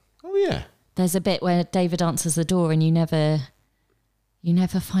is. Oh yeah. There's a bit where David answers the door and you never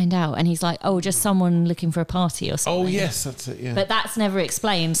find out, and he's like, "Oh, just someone looking for a party or something." Oh yes, that's it. Yeah. But that's never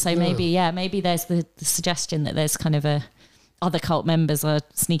explained. So maybe there's the suggestion that there's kind of other cult members are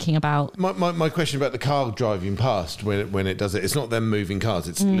sneaking about. My question about the car driving past when it does it, it's not them moving cars,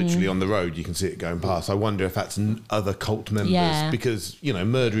 it's literally on the road, you can see it going past. I wonder if that's other cult members because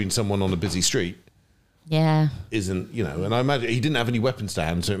murdering someone on a busy street isn't, and I imagine he didn't have any weapons to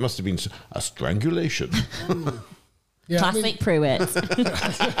hand, so it must have been a strangulation. Yeah, Classic Pruitt.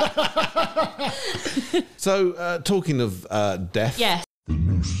 So talking of death, Yes.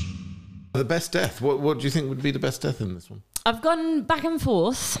 the best death, what do you think would be the best death in this one? I've gone back and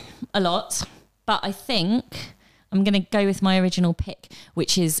forth a lot, but I think I'm going to go with my original pick,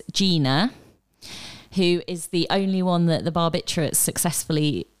 which is Gina, who is the only one that the barbiturates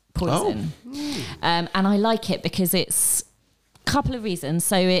successfully poison. And I like it because it's a couple of reasons.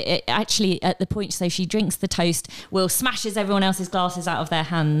 So it actually, at the point, so she drinks the toast, Will smashes everyone else's glasses out of their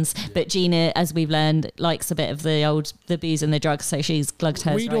hands, but Gina, as we've learned, likes a bit of the booze and the drugs, so she's glugged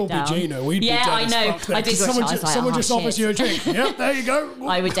hers We'd right all down. be Gina. We'd be yeah, I dead as know. fuck there. I did. Someone just offers you a drink. Yep, there you go.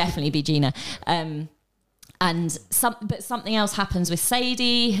 I would definitely be Gina. But something else happens with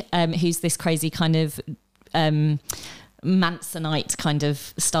Sadie, who's this crazy kind of Mansonite kind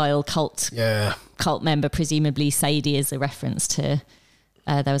of style cult member. Presumably Sadie is a reference to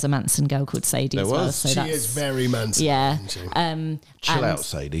there was a Manson girl called Sadie There as well. was. So She that's, is very Manson. yeah. Chill out,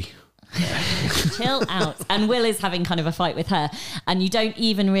 Sadie. Chill out. And Will is having kind of a fight with her, and you don't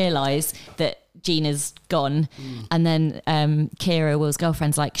even realise that Gina's gone. And then Kira, Will's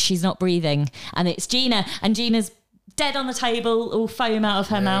girlfriend's like, she's not breathing, and it's Gina, and Gina's dead on the table, all foam out of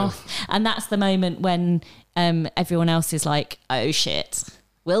her mouth. And that's the moment when everyone else is like, oh shit,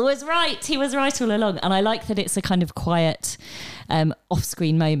 Will was right. He was right all along. And I like that it's a kind of quiet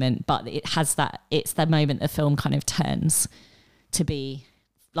off-screen moment, but it's the moment the film kind of turns to be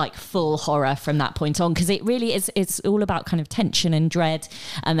like full horror from that point on, because it really is, it's all about kind of tension and dread.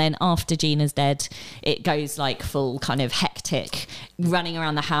 And then after Gina's dead, it goes like full kind of hectic frantic, running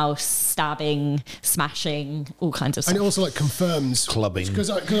around the house, stabbing, smashing, all kinds of stuff. And it also like confirms Clubbing. because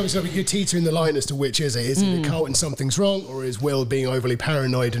obviously you're teetering the line as to which is it. Is it a cult and something's wrong, or is Will being overly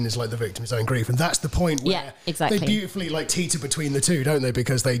paranoid and is like the victim of his own grief? And that's the point where exactly. they beautifully like teeter between the two, don't they?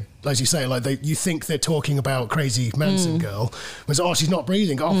 Because they, as you say, like you think they're talking about crazy Manson girl, whereas she's not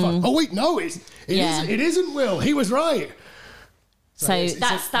breathing. Oh fuck! Oh wait, no, it isn't Will. He was right. So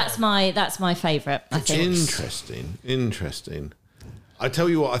that's my favourite, I think. Interesting. I tell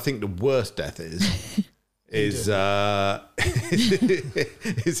you what, I think the worst death is is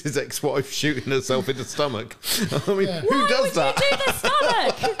his ex-wife shooting herself in the stomach. I mean, who does that? Why would you do the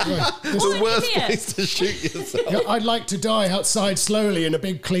stomach? The worst place to shoot yourself. Yeah, I'd like to die outside slowly in a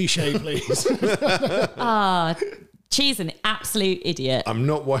big cliche, please. She's an absolute idiot. I'm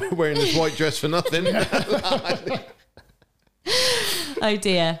not wearing this white dress for nothing. Oh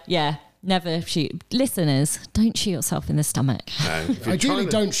dear, yeah. Never shoot. Listeners, don't shoot yourself in the stomach. No, Ideally,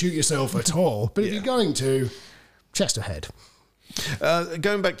 don't shoot yourself at all. But if you're going to, chest or head.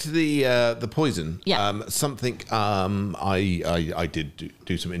 Going back to the poison, Yeah. something I did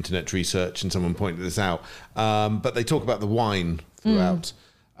do some internet research and someone pointed this out, but they talk about the wine throughout.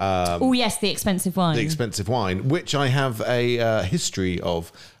 Oh yes, the expensive wine. The expensive wine, which I have a history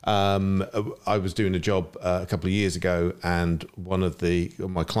of. I was doing a job a couple of years ago, and one of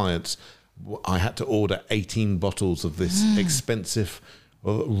my clients, I had to order 18 bottles of this expensive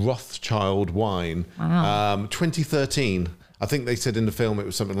Rothschild wine. Wow. 2013. I think they said in the film it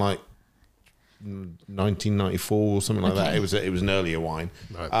was something like 1994 or something like that. It was an earlier wine,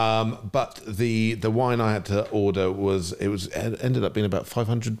 right. But the wine I had to order ended up being about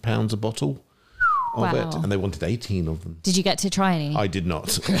 £500 a bottle of it, and they wanted 18 of them. Did you get to try any? I did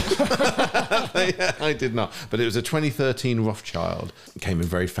not. I did not. But it was a 2013 Rothschild. It came in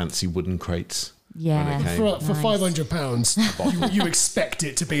very fancy wooden crates. Yeah. For £500, you expect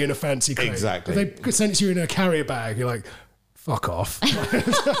it to be in a fancy crate. Exactly. If they send it to you in a carrier bag, you're like, fuck off.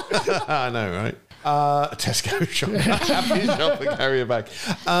 I know, right? Tesco shop, happy shop and carrier bag.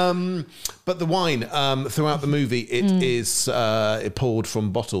 But the wine throughout the movie, it is poured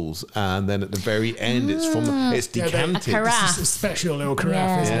from bottles, and then at the very end, it's decanted. A carafe. It's a special little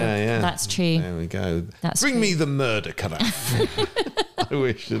carafe, isn't it? Yeah, that's true. There we go. Bring me the murder carafe. I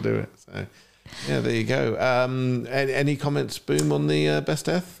wish to do it. So. Yeah, there you go. Any comments, Boom, on the best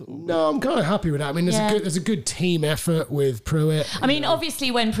death? No, I'm kind of happy with that. I mean, there's a good team effort with Pruitt. I mean,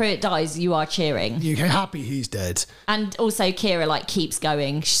 obviously, when Pruitt dies, you are cheering. You're happy he's dead. And also, Kira keeps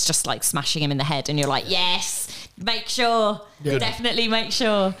going. She's just smashing him in the head, and you're like, yes, make sure, definitely make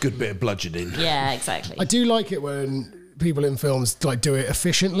sure. Good bit of bludgeoning. Yeah, exactly. I do like it when people in films do it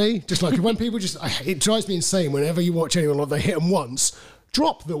efficiently. Just like when people it drives me insane whenever you watch anyone they hit them once.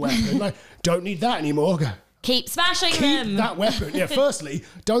 Drop the weapon. Don't need that anymore. Keep smashing Keep them. that weapon. Yeah, firstly,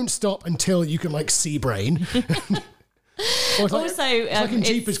 don't stop until you can see brain. Also, in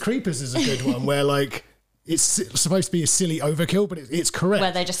Jeepers Creepers is a good one where it's supposed to be a silly overkill, but it's correct.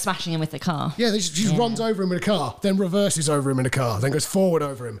 Where they're just smashing him with the car. Yeah, she just runs over him in a car, then reverses over him in a car, then goes forward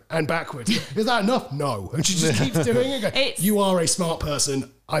over him and backwards. Is that enough? No. And she just keeps doing it. You are a smart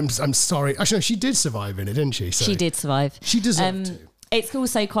person. I'm sorry. Actually, no, she did survive in it, didn't she? So she did survive. She deserved to. It's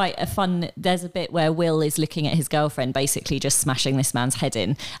also quite a fun... There's a bit where Will is looking at his girlfriend, basically just smashing this man's head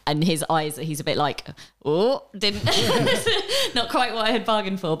in, and his eyes, he's a bit didn't... Not quite what I had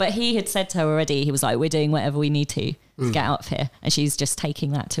bargained for, but he had said to her already, he was like, we're doing whatever we need to get out of here, and she's just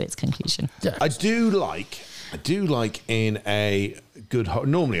taking that to its conclusion. Yeah. I do like in a good...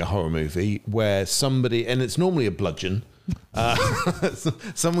 Normally a horror movie, where somebody... And it's normally a bludgeon.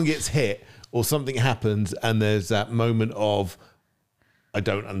 Someone gets hit, or something happens, and there's that moment of... I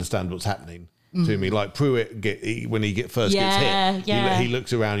don't understand what's happening to me. Like Pruitt, when he first gets hit, he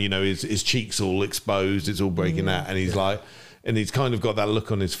looks around, his cheeks all exposed, it's all breaking out, and he's and he's kind of got that look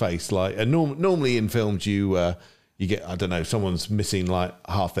on his face. And normally in films, you get, I don't know, someone's missing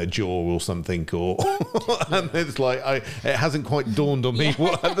half their jaw or something, and it's it hasn't quite dawned on me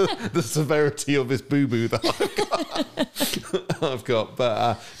what the severity of this boo-boo that I've got.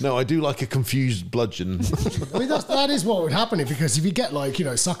 But no, I do like a confused bludgeon. I mean, that is what would happen because if you get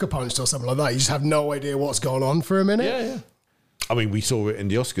sucker punched or something like that, you just have no idea what's going on for a minute. Yeah. I mean, we saw it in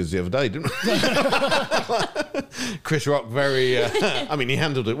the Oscars the other day, didn't we? Chris Rock he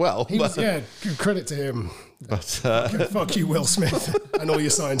handled it well. Good credit to him. But fuck you, Will Smith, and all your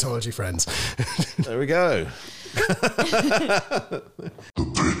Scientology friends. There we go.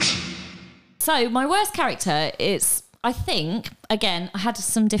 So my worst character is, I think, again, I had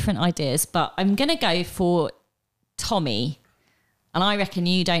some different ideas, but I'm going to go for Tommy And I reckon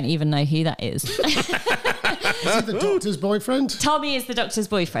you don't even know who that is. Is he the doctor's boyfriend? Tommy is the doctor's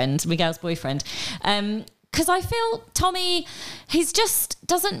boyfriend, Miguel's boyfriend. Because I feel Tommy, he's just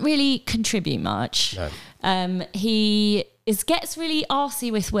doesn't really contribute much. No. He gets really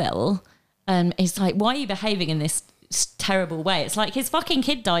arsey with Will. He's like, why are you behaving in this terrible way? It's like his fucking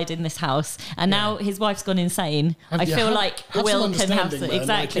kid died in this house and now his wife's gone insane. I feel like Will can have some,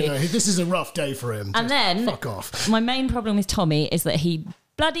 exactly. Like, this is a rough day for him. And then fuck off. My main problem with Tommy is that he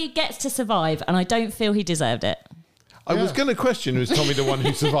bloody gets to survive and I don't feel he deserved it. I was going to question, was Tommy the one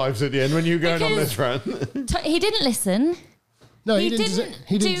who survives at the end when you were going on this run? He didn't listen. No, he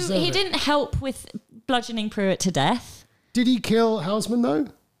didn't help with bludgeoning Pruitt to death. Did he kill Houseman though?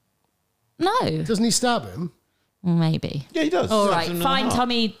 No. Doesn't he stab him? Maybe. Yeah, he does. All right, fine.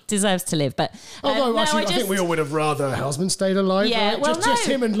 Tommy deserves to live, but I think we all would have rather Houseman stayed alive. Yeah, right? well, just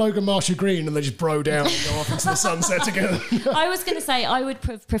him and Logan Marshall Green, and they just bro down and go off into the sunset together. I was going to say I would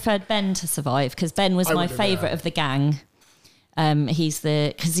have preferred Ben to survive because Ben was my favourite of the gang.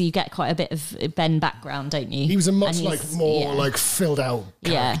 Because you get quite a bit of Ben background, don't you? He was a much more filled out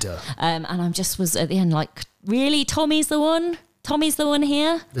character. And I just was at the end like, really, Tommy's the one. Tommy's the one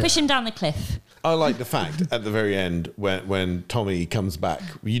here. Push him down the cliff. I like the fact at the very end when Tommy comes back,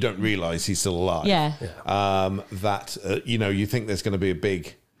 you don't realise he's still alive. Yeah. You think there's going to be a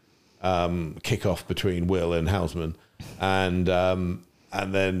big kick-off between Will and Houseman, and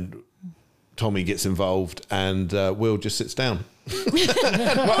then Tommy gets involved and Will just sits down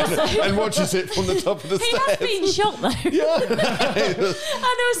and watches it from the top of the stairs. He has been shot though. Yeah.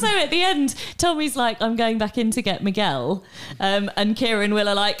 And also at the end, Tommy's like, I'm going back in to get Miguel. And Kira and Will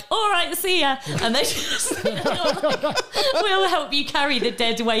are like, all right, see ya. And they just we'll help you carry the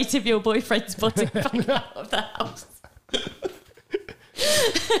dead weight of your boyfriend's body back out of the house.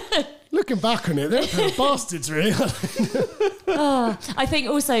 Looking back on it, they're a pair of bastards, really. I think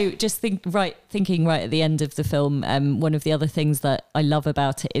also just thinking right at the end of the film, one of the other things that I love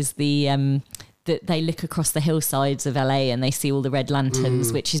about it is the that they look across the hillsides of LA and they see all the red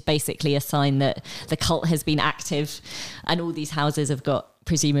lanterns, which is basically a sign that the cult has been active, and all these houses have got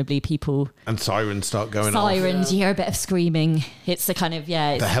presumably people. And sirens start going off. Sirens, you hear a bit of screaming. It's the kind of the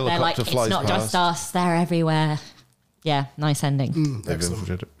helicopter flies it's not past. just us; they're everywhere. Yeah, nice ending.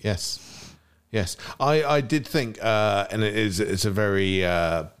 Excellent. Yes. I did think, and it's a very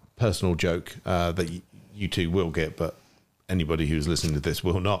personal joke that you two will get, but anybody who's listening to this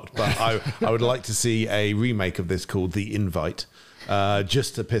will not. But I would like to see a remake of this called The Invite,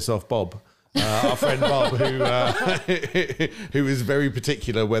 just to piss off Bob. Our friend Bob, who is very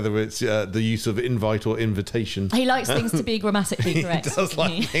particular whether it's the use of invite or invitation. He likes things to be grammatically correct. He does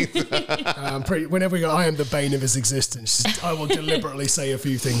like things. Whenever I am the bane of his existence, I will deliberately say a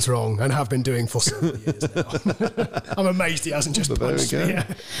few things wrong and have been doing for several years now. I'm amazed he hasn't just punched me.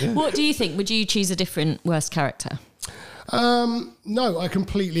 Yeah. What do you think? Would you choose a different worst character? No, I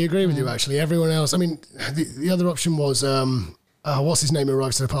completely agree with you, actually. Everyone else, I mean, the other option was... what's his name who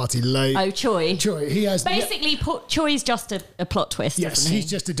arrives to the party late? Oh, Choi. He has... Basically, Choi's just a plot twist, yes, isn't he? He's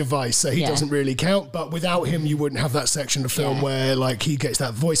just a device, so he doesn't really count. But without him, you wouldn't have that section of film where, like, he gets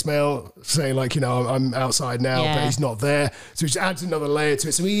that voicemail saying, like, I'm outside now, but he's not there. So it just adds another layer to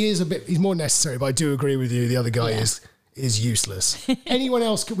it. So he's more necessary, but I do agree with you. The other guy is useless. Anyone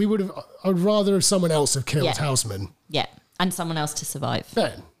else, I would rather have someone else have killed Houseman. Yeah, and someone else to survive.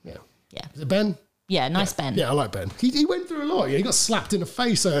 Ben, yeah. Is it Ben? Yeah, nice Ben. Yeah, I like Ben. He went through a lot. He got slapped in the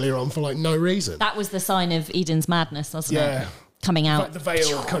face earlier on for no reason. That was the sign of Eden's madness, wasn't it? Coming out. In fact, the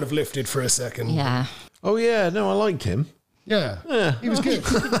veil kind of lifted for a second. Yeah. Oh yeah, no, I liked him. Yeah. He was good.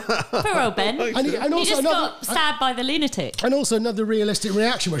 Poor old Ben. And also he just got stabbed by the lunatic. And also another realistic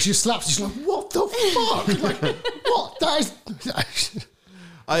reaction where she just slaps. She's like, "What the fuck? What? That is."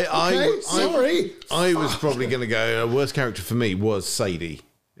 Sorry. I was probably going to go. Worst character for me was Sadie.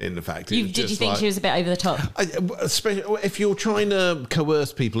 In the fact, did you think she was a bit over the top? Especially if you're trying to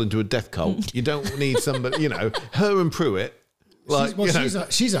coerce people into a death cult, you don't need somebody. Her and Pruitt.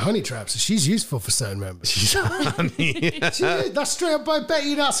 She's a honey trap, so she's useful for certain members. She's a honey. That's straight up by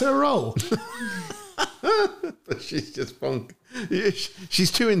Betty. That's her role. But she's just funk.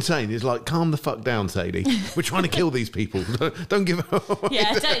 She's too insane. It's like, calm the fuck down, Sadie. We're trying to kill these people. Don't give it away.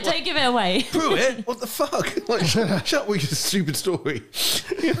 Yeah, don't give it away. Pruitt, what the fuck? Shut up with your stupid story.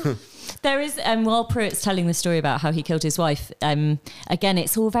 There is, while Pruitt's telling the story about how he killed his wife, again,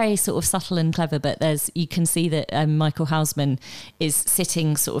 it's all very sort of subtle and clever, but you can see that Michael Houseman is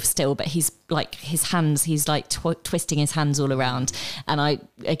sitting sort of still, but he's like his hands, he's like twisting his hands all around. And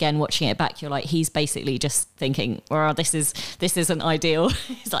again, watching it back, you're like, he's basically just thinking, this isn't ideal.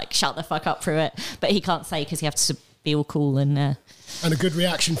 He's like, shut the fuck up, Pruitt. But he can't say because he has to be all cool and a good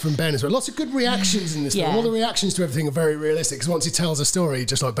reaction from Ben as well. Lots of good reactions in this film. All the reactions to everything are very realistic, because once he tells a story,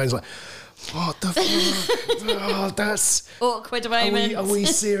 just like Ben's like, what the fuck? Oh, that's awkward moment. Are we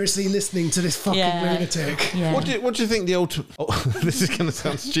seriously listening to this fucking lunatic? Yeah. What do you think the ultimate... this is going to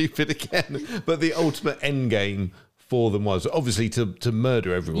sound stupid again, but the ultimate end game for them was obviously to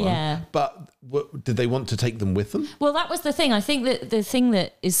murder everyone. Yeah. But did they want to take them with them? Well, that was the thing. I think that the thing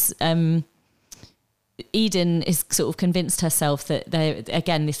that is... Eden is sort of convinced herself that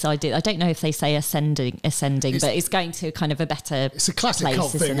again, this idea, I don't know if they say ascending, but it's going to kind of a better It's a classic place,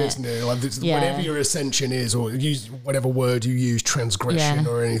 cult thing, isn't it? Like whatever your ascension is, or use whatever word you use, transgression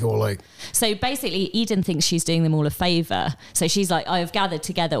or anything, or like... So basically, Eden thinks she's doing them all a favour. So she's like, I have gathered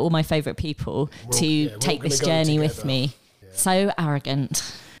together all my favourite people to take this journey with me. Yeah. So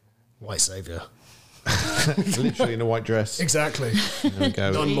arrogant. White saviour. Literally in a white dress. Exactly. There we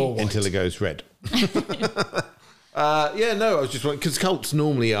go. None more white. Until it goes red. I was just wondering, because cults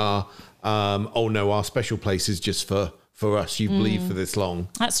normally are, our special place is just for us. You've believed for this long.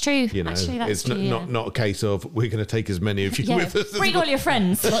 That's true. You know, actually, that's it's true, not a case of we're going to take as many of you with us. Bring all your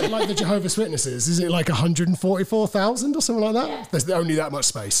friends. like the Jehovah's Witnesses. Is it like 144,000 or something like that? Yeah. There's only that much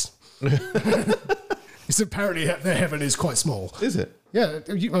space. It's apparently their heaven is quite small. Is it? Yeah,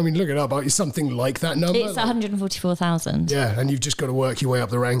 I mean, look it up. It's something like that number. It's 144,000. Yeah, and you've just got to work your way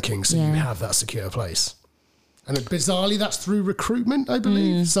up the rankings so you have that secure place. And bizarrely, that's through recruitment, I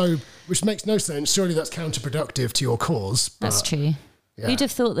believe. So, which makes no sense. Surely that's counterproductive to your cause. That's true. Yeah. Who'd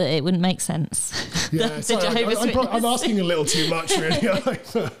have thought that it wouldn't make sense? Yeah, sorry, I'm asking a little too much, really.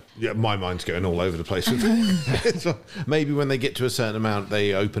 Yeah, my mind's going all over the place. So maybe when they get to a certain amount,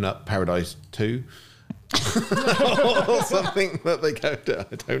 they open up Paradise 2. Or something that they go to.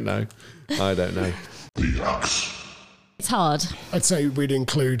 I don't know. It's hard. I'd say we'd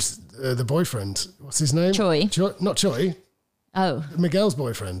include the boyfriend. What's his name? Choi. Not Choi. Oh. Miguel's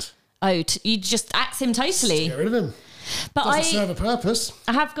boyfriend. Oh, you just axe him totally. Get rid of him. But Doesn't serve a purpose.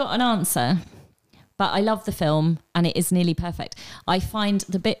 I have got an answer, but I love the film and it is nearly perfect. I find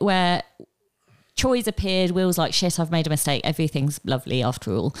the bit where Choi's appeared, Will's like, shit, I've made a mistake. Everything's lovely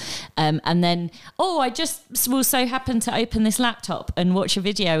after all. And then, I just will so happen to open this laptop and watch a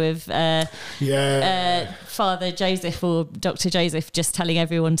video of Father Joseph or Dr. Joseph just telling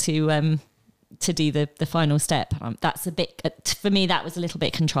everyone to do the final step. That's a bit, for me, that was a little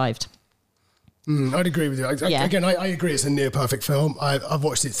bit contrived. I'd agree with you. Again, I agree it's a near perfect film. I've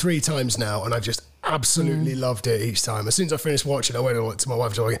watched it 3 times now and I've just absolutely loved it each time. As soon as I finished watching, I went to my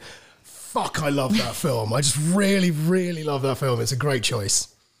wife and like, fuck, I love that film. I just really, really love that film. It's a great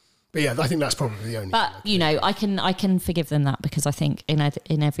choice. But yeah, I think that's probably the only. But I can forgive them that, because I think in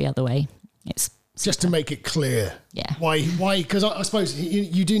every other way, it's just to make it clear. Yeah. Why? Because I suppose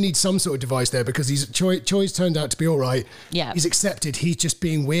you do need some sort of device there, because Choi's turned out to be all right. Yeah. He's accepted. He's just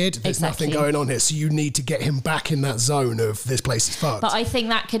being weird. There's nothing going on here. So you need to get him back in that zone of this place is fucked. But I think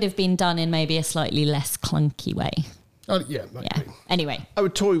that could have been done in maybe a slightly less clunky way. Yeah. Anyway. I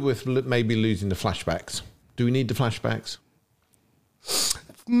would toy with maybe losing the flashbacks. Do we need the flashbacks?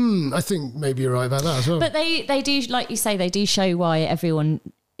 I think maybe you're right about that as well. But they do, like you say, they do show why everyone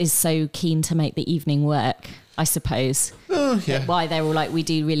is so keen to make the evening work, I suppose. Oh, yeah. Why they're all like, we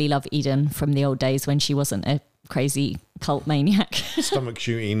do really love Eden from the old days when she wasn't a crazy cult maniac. Stomach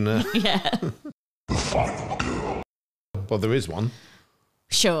shooting. Yeah. The final girl. Well, there is one.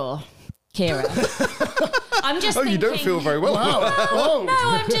 Sure. Kira. I'm just thinking, you don't feel very well. Wow. No,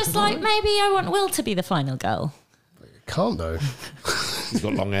 I'm just like, maybe I want Will to be the final girl. Can't though. He's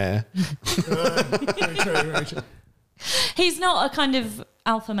got long hair. Very true. He's not a kind of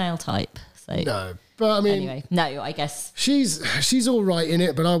alpha male type. So No, but I mean, anyway, no, I guess she's all right in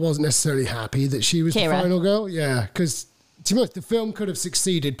it, but I wasn't necessarily happy that she was Kira. the final girl. Yeah, because to be honest, the film could have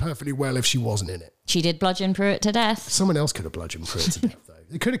succeeded perfectly well if she wasn't in it. she did bludgeon Pruitt to death. Someone else could have bludgeoned Pruitt to death, though.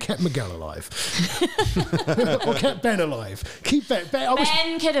 They could have kept Miguel alive. Or kept Ben alive. Keep Ben.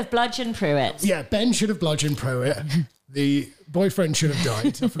 Ben could have bludgeoned Pruitt. Yeah, Ben should have bludgeoned Pruitt. The boyfriend should have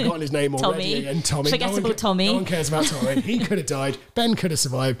died. I've forgotten his name already. Tommy. And Tommy. Forgettable Tommy. No one cares about Tommy. He could have died. Ben could have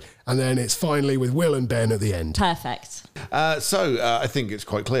survived. And then it's finally with Will and Ben at the end. Perfect. So I think it's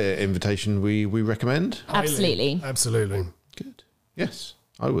quite clear. Invitation we recommend. Absolutely. Absolutely. Good. Yes,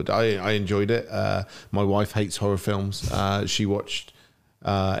 I would. I enjoyed it. My wife hates horror films. She watched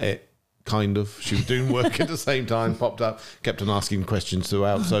it. Kind of. She was doing work at the same time, popped up, kept on asking questions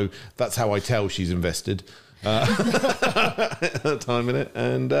throughout. So that's how I tell she's invested time in it.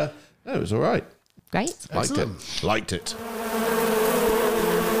 And no, it was all right. Great. Liked it.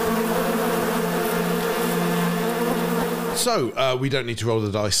 So we don't need to roll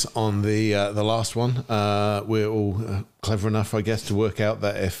the dice on the last one. We're all clever enough, I guess, to work out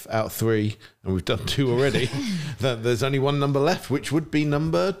that if out of 3, and we've done 2 already, that there's only one number left, which would be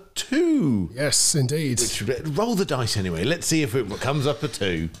number 2. Yes, indeed. Roll the dice anyway. Let's see if it comes up a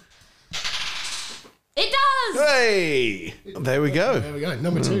 2. It does! Hey! There we go. There we go.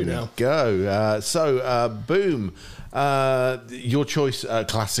 Number 2 now. So, boom. Your choice,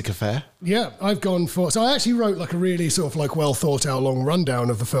 classic affair. Yeah, I've gone for... So I actually wrote like a really sort of like well thought out long rundown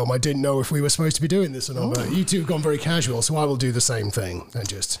of the film. I didn't know if we were supposed to be doing this or not, but you two have gone very casual, so I will do the same thing. And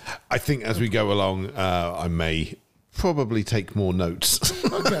just... I think as we go along, I may probably take more notes.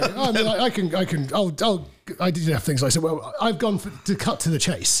 Okay, I did have things like, so well, I've gone to cut to the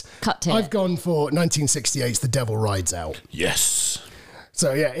chase. I've gone for 1968's The Devil Rides Out. Yes.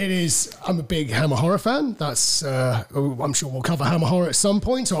 So yeah, it is. I'm a big Hammer horror fan. That's. I'm sure we'll cover Hammer horror at some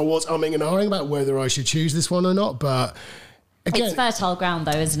point. So I was umming and ahhing about whether I should choose this one or not. But again, it's fertile ground,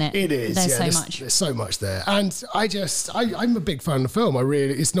 though, isn't it? It is. There's so much. There's so much there, and I'm a big fan of the film.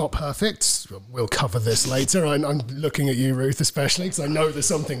 It's not perfect. We'll cover this later. I'm looking at you, Ruth, especially because I know there's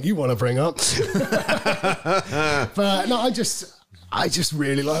something you want to bring up. But no, I just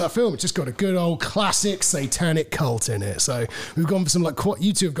really like that film. It's just got a good old classic satanic cult in it. So we've gone for some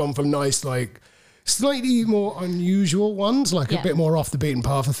you two have gone for nice, like slightly more unusual ones, like a bit more off the beaten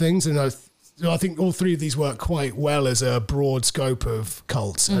path of things. And I think all 3 of these work quite well as a broad scope of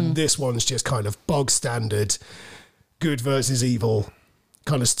cults. And this one's just kind of bog standard, good versus evil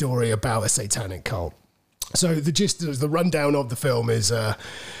kind of story about a satanic cult. So the rundown of the film is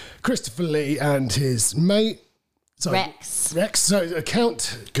Christopher Lee and his mate, Rex. So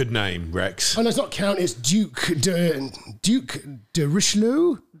Count. Good name, Rex. Oh no, it's not Count. It's Duke de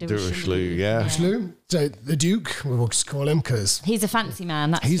Richelieu. De Richelieu, yeah. Richelieu. So the Duke, we'll just call him because he's a fancy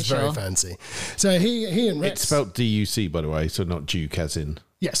man. That's he's for very sure. fancy. So he and Rex. It's spelled DUC, by the way, so not Duke as in.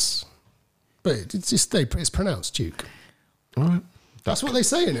 Yes, but it's pronounced Duke. All right. That's what they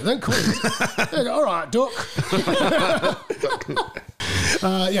say in it. Don't call it. All right, Duck.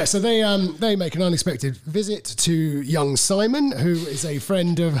 So they make an unexpected visit to young Simon, who is a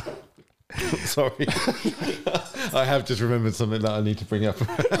friend of... Sorry. I have just remembered something that I need to bring up.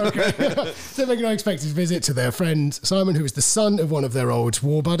 Okay. So they make an unexpected visit to their friend Simon, who is the son of one of their old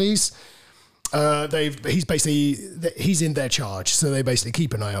war buddies. He's in their charge, so they basically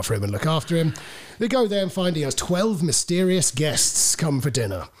keep an eye out for him and look after him. They go there and find he has 12 mysterious guests come for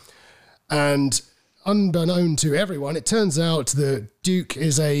dinner. And unbeknown to everyone, it turns out that Duke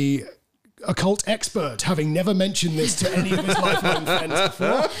is a occult expert, having never mentioned this to any of his lifelong friends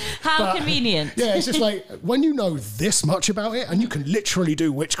before. How convenient. Yeah, it's just like, when you know this much about it and you can literally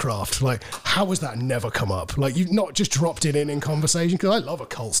do witchcraft, like, how has that never come up? Like, you've not just dropped it in conversation, because I love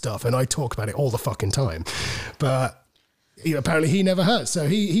occult stuff and I talk about it all the fucking time. But apparently he never has. So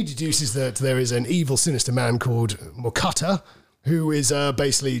he deduces that there is an evil, sinister man called Mokata, who is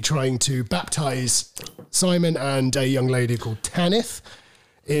basically trying to baptize Simon and a young lady called Tanith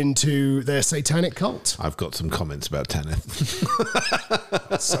into their satanic cult. I've got some comments about Tanith.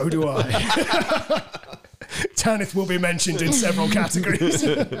 So do I. Tanith will be mentioned in several categories.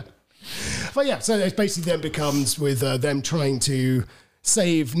 But yeah, so it basically then becomes with them trying to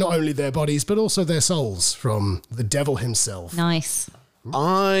save not only their bodies, but also their souls from the devil himself. Nice.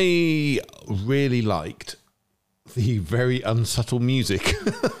 I really liked the very unsubtle music.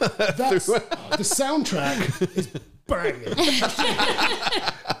 The soundtrack is banging.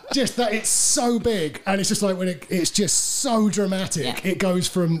 Just that it's so big, and it's just like when it's just so dramatic. Yeah. It goes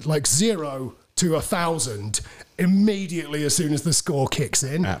from like 0 to 1,000 immediately as soon as the score kicks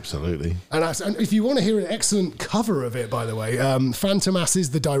in. Absolutely. And if you want to hear an excellent cover of it, by the way, Phantomas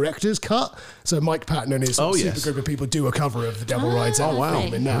is the director's cut. So Mike Patton and his super group of people do a cover of The Devil Rides Out. Oh, wow.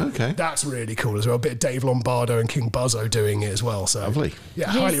 In that. Okay. That's really cool as well. A bit of Dave Lombardo and King Buzzo doing it as well. So lovely. Yeah,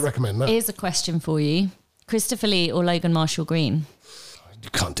 highly recommend that. Here's a question for you. Christopher Lee or Logan Marshall Green? You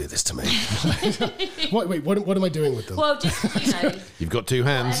can't do this to me. Wait, what am I doing with them? Well, just, You've got 2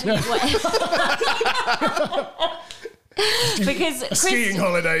 hands. Because a skiing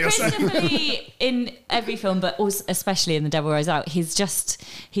holiday, you're saying. Christopher Lee in every film, but also especially in The Devil Rides Out, he's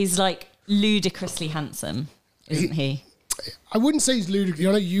like ludicrously handsome, isn't he? I wouldn't say he's ludicrous.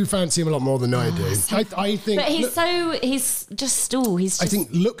 I know you fancy him a lot more than I do. I think. But he's I think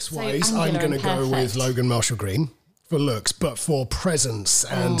looks-wise, I'm going to go with Logan Marshall Green for looks, but for presence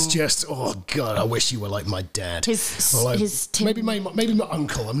and just, oh God, I wish you were like my dad. Maybe my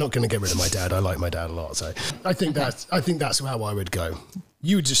uncle. I'm not going to get rid of my dad. I like my dad a lot, so I think that's how I would go.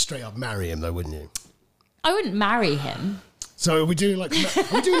 You would just straight up marry him, though, wouldn't you? I wouldn't marry him. So we do like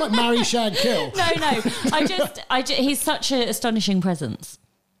marry, shag, kill. No. He's such an astonishing presence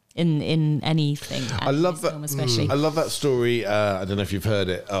in anything. I love that, film especially. I love that story. I don't know if you've heard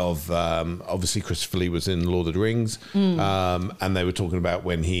it of. Obviously, Christopher Lee was in Lord of the Rings, and they were talking about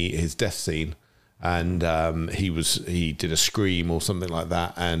when his death scene, and he did a scream or something like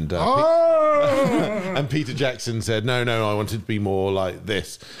that, and and Peter Jackson said, no, I wanted to be more like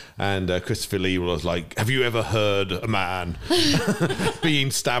this, and Christopher Lee was like, have you ever heard a man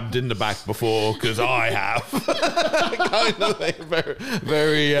being stabbed in the back before? Because I have. Kind of thing,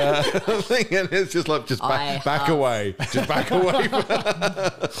 very thing, and it's just like back away.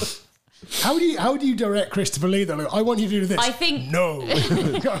 How do you direct Christopher Lee though? Like, I want you to do this. I think no.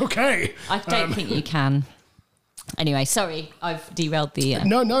 Okay. I don't think you can. Anyway, sorry, I've derailed the.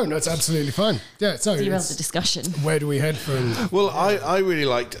 No, it's absolutely fine. Yeah, so derailed the discussion. Where do we head from? Well, I really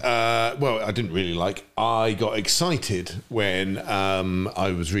liked. I didn't really like. I got excited when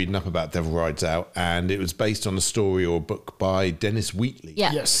I was reading up about Devil Rides Out, and it was based on a story or a book by Dennis Wheatley.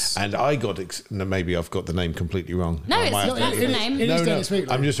 Yeah. Yes. And I got. Maybe I've got the name completely wrong. No, that's the name. It is Dennis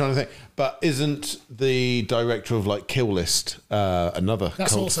Wheatley. I'm just trying to think. But isn't the director of like Kill List another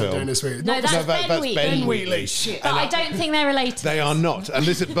That's cult also film? Dennis Wheatley. No, that's Ben Wheatley. Ben Wheatley. Shit. But I don't think they're related. They are not, and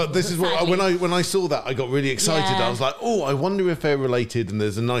this is what Sadly. when I saw that I got really excited. Yeah. I was like, oh, I wonder if they're related, and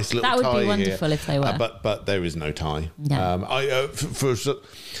there's a nice little That would tie be wonderful here. if they were. But there is no tie. No.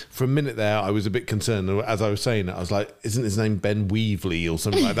 For a minute there, I was a bit concerned. As I was saying it, I was like, isn't his name Ben Weasley or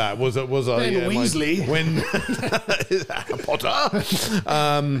something like that? Was I? Ben Weasley. When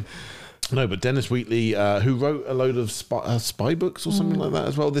Potter. No, but Dennis Wheatley, who wrote a load of spy books or something like that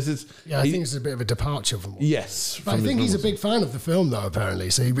as well. This is I think it's a bit of a departure from. Yes, But I think he's a big fan of the film, though. Apparently,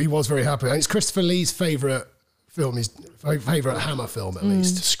 so he was very happy. And it's Christopher Lee's favourite film. His favourite Hammer film, at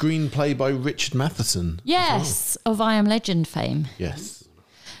least. Screenplay by Richard Matheson. Yes, of I Am Legend fame. Yes.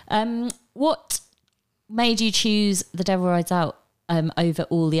 What made you choose The Devil Rides Out over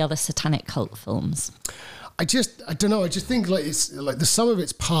all the other satanic cult films? I don't know. I just think like it's like the sum of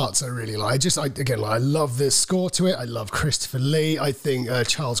its parts I really like. I love the score to it. I love Christopher Lee. I think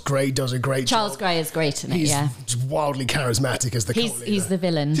Charles Gray does a great job. Charles Gray is great in it, He's yeah. just wildly charismatic as the cult leader. He's the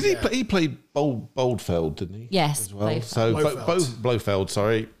villain. Did he play? He played Boldfeld, didn't he? Yes, as well. Blofeld. So Blofeld. both Blofeld.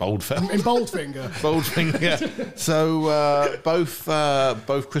 Sorry, Boldfeld. in Boldfinger. Boldfinger. So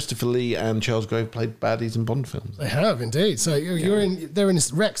both Christopher Lee and Charles Gray played baddies in Bond films. They have indeed. So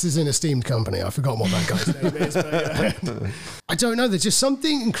Rex is in esteemed company. I've forgotten what that guy's name is, but I don't know. There's just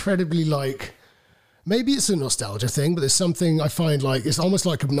something incredibly like. Maybe it's a nostalgia thing, but there's something I find like it's almost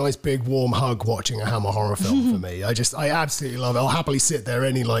like a nice big warm hug watching a Hammer horror film for me. I absolutely love it. I'll happily sit there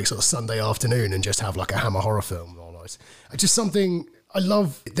any like sort of Sunday afternoon and just have like a Hammer horror film all night. Just something I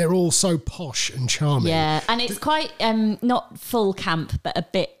love. They're all so posh and charming. Yeah, and it's quite not full camp, but a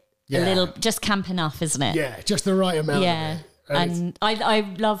bit, a Yeah. little, just camp enough, isn't it? Yeah, just the right amount. Yeah, of it. and I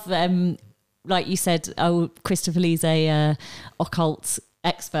love like you said, Christopher Lee's a occult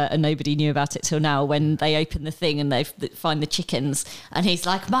expert and nobody knew about it till now when they open the thing and they find the chickens and he's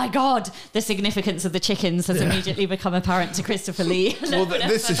like, my God, the significance of the chickens has immediately become apparent to Christopher Lee. Well,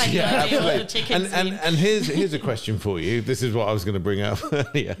 this is absolutely. And here's a question for you. This is what I was going to bring up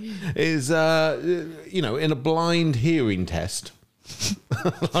earlier. Is in a blind hearing test,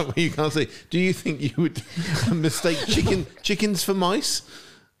 like where you can't see, do you think you would mistake chickens for mice?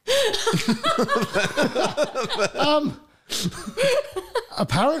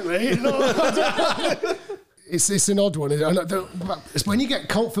 Apparently, it's an odd one. It's when you get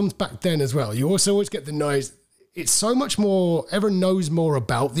cult films back then as well. You also always get the noise. It's so much more. Everyone knows more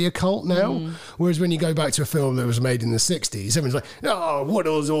about the occult now. Whereas when you go back to a film that was made in the 60s, everyone's like, "Oh, what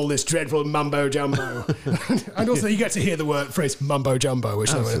is all this dreadful mumbo jumbo?" And also, you get to hear the phrase mumbo jumbo,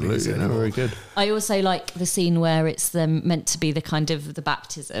 which Absolutely, no, very good. I also like the scene where it's meant to be the kind of the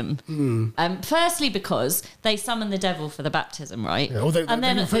baptism. Firstly, because they summon the devil for the baptism, right? Yeah, they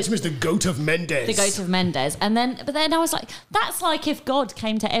refer to him as the goat of Mendes. The goat of Mendes, but then I was like, that's like if God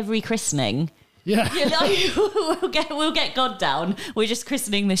came to every christening. Yeah. You're like, we'll get God down. We're just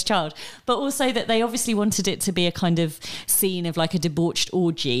christening this child. But also that they obviously wanted it to be a kind of scene of like a debauched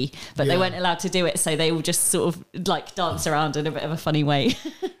orgy, but they weren't allowed to do it, so they all just sort of like dance around in a bit of a funny way.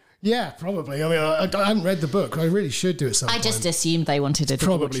 Yeah, probably. I mean, I haven't read the book. I really should do it sometime. I just assumed they wanted a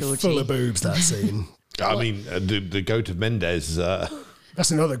probably debauched orgy. full of boobs, that scene. I mean, the goat of Mendes. That's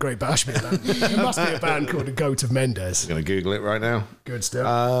another great bash band. There must be a band called The Goat of Mendes. I'm going to Google it right now. Good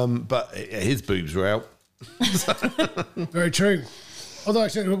stuff. But his boobs were out. Very true. Although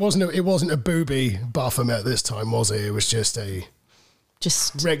actually, it wasn't a booby Baphomet this time, was it? It was just a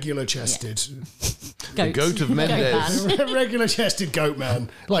regular chested. The goat of Mendes. man. Regular-chested goat man,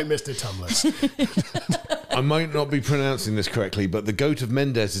 like Mr. Tumless. I might not be pronouncing this correctly, but The Goat of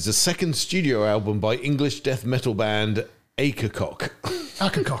Mendes is a second studio album by English death metal band Akercock.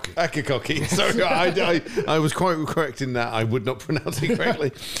 Akakoki. Sorry, I was quite correct in that I would not pronounce it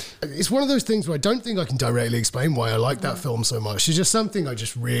correctly. It's one of those things where I don't think I can directly explain why I like that film so much. It's just something I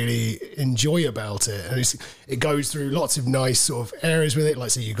just really enjoy about it. And it goes through lots of nice sort of areas with it.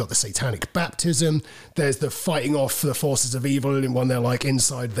 Like, so you've got the satanic baptism. There's the fighting off the forces of evil when they're like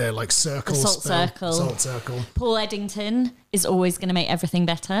inside their like circle. The Salt Circle. Paul Eddington is always going to make everything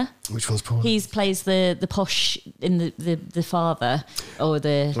better. Which one's Paul? He plays the posh in the father or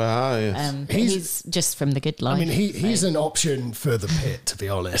the. Yes. He's just from The Good Life. I mean, he's an option for the pit, to be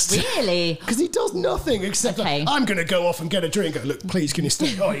honest. Really? Because he does nothing except like, I'm going to go off and get a drink. Look, please, can you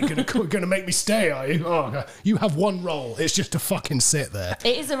stay? Oh, you're going to make me stay, are you? Oh, you have one role. It's just to fucking sit there.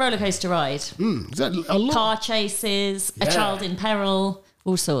 It is a roller coaster ride. Is that a lot? Car chases, a child in peril,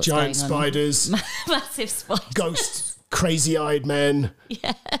 all sorts. Giant going spiders, massive spiders, ghosts, crazy-eyed men.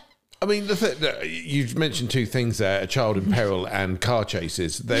 Yeah. I mean, you've mentioned two things there: a child in peril and car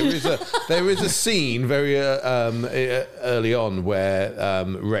chases. There is a scene very early on where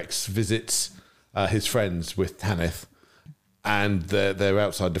Rex visits his friends with Tanith, and they're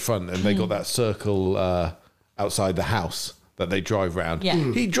outside the front, and they got that circle outside the house that they drive round. Yeah.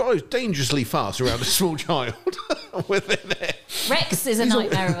 He drives dangerously fast around a small child within it. Rex is a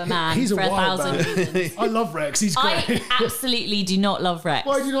nightmare of a man. He's a for wild 1,000 reasons. I love Rex. He's great. I absolutely do not love Rex.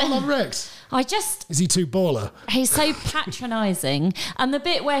 Why do you not love Rex? Is he too baller? He's so patronising. And the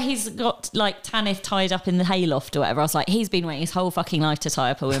bit where he's got like Tanith tied up in the hayloft or whatever, I was like, he's been waiting his whole fucking life to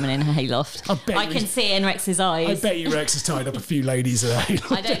tie up a woman in a hayloft. I can see it in Rex's eyes. I bet you Rex has tied up a few ladies in a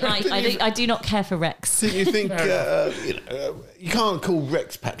hayloft. I do not care for Rex. So you think you can't call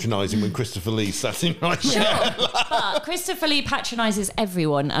Rex patronising when Christopher Lee sat in right there? But Christopher Lee patronises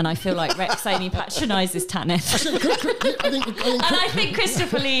everyone, and I feel like Rex only patronises Tanith. I think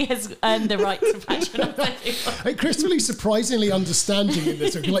Christopher Lee has earned the right to patronise everyone. Hey, Christopher Lee's surprisingly understanding in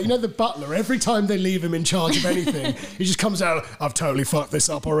this. Like, you know, the butler, every time they leave him in charge of anything, he just comes out, I've totally fucked this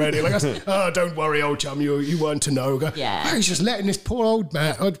up already. Like, oh, don't worry, old chum, you weren't to know. Yeah. Oh, he's just letting this poor old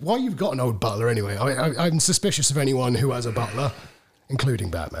man. Why you've got an old butler anyway? I'm suspicious of anyone who has a butler, including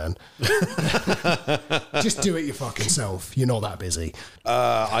Batman. Just do it your fucking self. You're not that busy.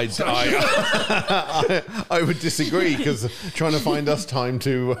 I would disagree, because trying to find us time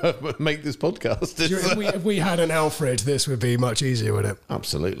to make this podcast. If we had an Alfred, this would be much easier, wouldn't it?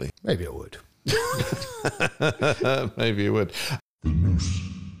 Absolutely. Maybe it would. Maybe it would.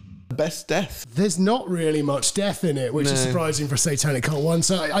 Best death. There's not really much death in it, which is surprising for a satanic cult one.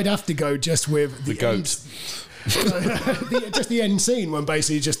 So I'd have to go just with the goat. Just the end scene when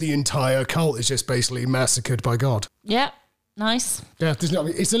basically just the entire cult is just basically massacred by God. Yeah, nice. Yeah,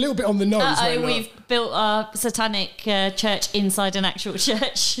 it's a little bit on the nose. We've built our satanic church inside an actual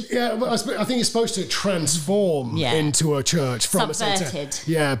church. Yeah, well, I think it's supposed to transform into a church from Subverted.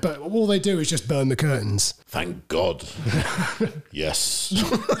 Yeah, but all they do is just burn the curtains. Thank God. Yes.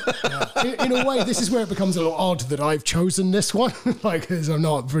 In a way, this is where it becomes a little odd that I've chosen this one. Like, because I'm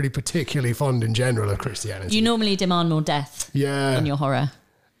not really particularly fond in general of Christianity. You normally demand more death in your horror.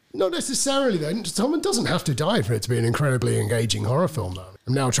 Not necessarily, though. Someone doesn't have to die for it to be an incredibly engaging horror film, though.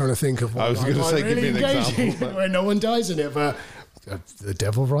 I'm now trying to think of what I was going to say, really give me an example. Where no one dies in it, but the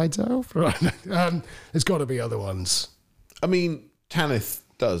devil rides out. There's got to be other ones. I mean, Tanith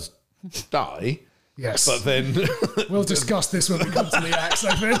does die. Yes. But then... We'll discuss this when we come to the axe,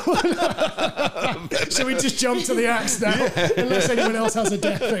 I feel. Shall we just jump to the axe now? Yeah. Unless anyone else has a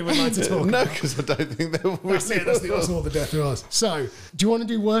death they would like to talk about. No, because I don't think there will be. That's all the death there was. So, do you want to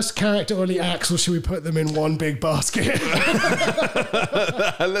do worst character on the axe, or should we put them in one big basket?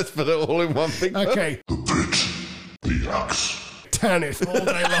 Let's put it all in one big basket. Okay. The pit. The axe. Tanith all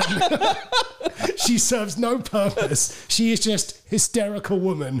day long. She serves no purpose. She is just hysterical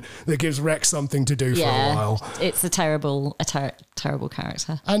woman that gives Rex something to do for a while. It's a terrible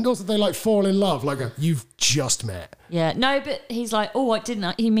character. And also they like fall in love, like you've just met. Yeah, no, but he's like,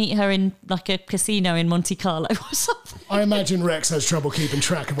 didn't he meet her in like a casino in Monte Carlo or something? I imagine Rex has trouble keeping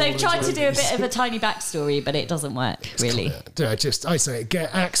track of all They've tried to do a bit of a tiny backstory, but it doesn't work, really. I say,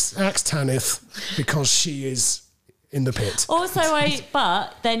 get axe Tanith because she is in the pit. Also,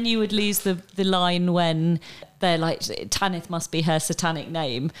 but then you would lose the line when they're like, Tanith must be her satanic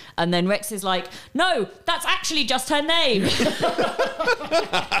name. And then Rex is like, no, that's actually just her name. It's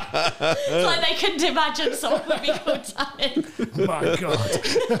like they couldn't imagine someone would be called Tanith. My God.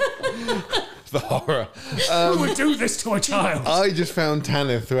 the horror. Who would do this to a child? I just found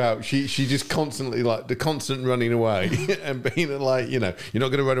Tanith throughout. She just constantly, like, the constant running away and being like, you're not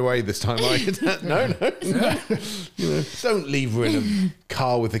going to run away this time, are you? No. Don't leave her in a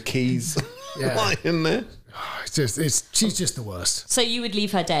car with the keys in there. She's just the worst. So you would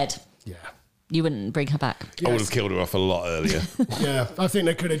leave her dead? Yeah. You wouldn't bring her back? Yes. I would have killed her off a lot earlier. Yeah, I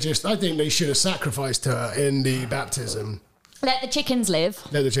think they should have sacrificed her in the baptism. Let the chickens live.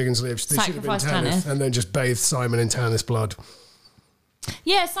 They should have been Tanith, and then just bathe Simon in Tanith's blood.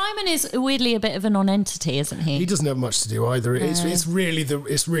 Yeah, Simon is weirdly a bit of a non-entity, isn't he? He doesn't have much to do either. It's really the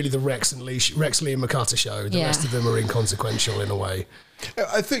Rex and McCarter show. The rest of them are inconsequential in a way.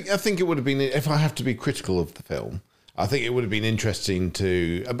 I think it would have been, if I have to be critical of the film, I think it would have been interesting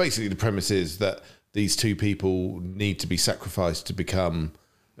to... basically, the premise is that these two people need to be sacrificed to become...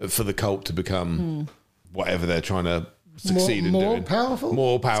 for the cult to become whatever they're trying to succeed in doing. More powerful?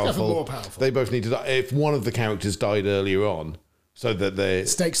 More powerful. More powerful. They both need to die. If one of the characters died earlier on, so that the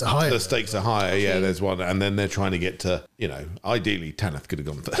stakes are higher. The stakes are higher, there's one. And then they're trying to get to, ideally, Tanith could have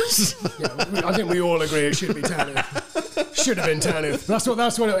gone first. I think we all agree it should be Tanith. Should have been Tanith. That's what.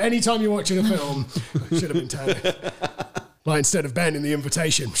 Anytime you're watching a film, should have been Tanith. Like, instead of Ben in The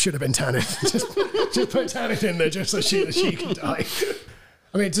Invitation, should have been Tanith. just put Tanith in there just so she can die.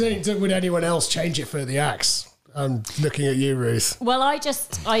 I mean, would anyone else change it for the axe? I'm looking at you, Ruth. Well, I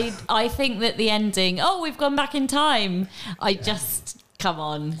think that the ending. Oh, we've gone back in time. Come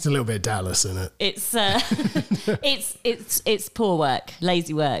on. It's a little bit Dallas, isn't it? It's poor work,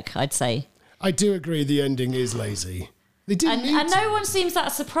 lazy work, I'd say. I do agree the ending is lazy. They didn't and no one seems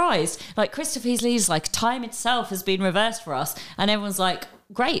that surprised. Like, Christopher Lee's like, time itself has been reversed for us. And everyone's like,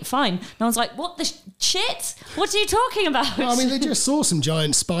 great, fine. No one's like, what the shit? What are you talking about? Well, I mean, they just saw some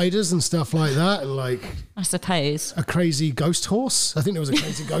giant spiders and stuff like that. And like, I suppose. A crazy ghost horse. I think there was a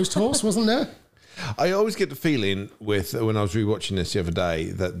crazy ghost horse, wasn't there? I always get the feeling when I was rewatching this the other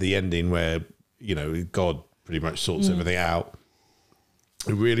day that the ending where, God pretty much sorts everything out.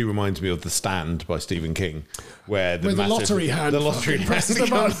 It really reminds me of The Stand by Stephen King, where the lottery hand presses the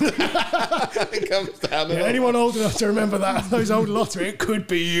button. It comes down. Anyone old enough to remember that? Those old lottery, it could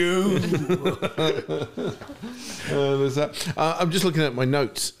be you. There's that. I'm just looking at my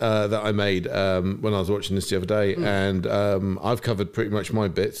notes that I made when I was watching this the other day, and I've covered pretty much my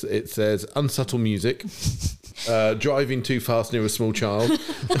bits. It says unsubtle music, driving too fast near a small child,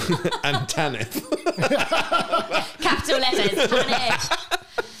 and Tanith. Capital letters, Tanith.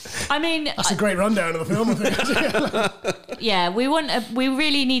 I mean, that's a great rundown of the film, I think. Yeah, we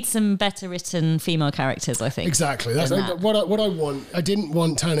really need some better written female characters, I think. Exactly. That's what I want. I didn't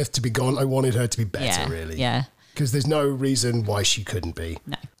want Tanith to be gone. I wanted her to be better, really. Yeah. Because there's no reason why she couldn't be.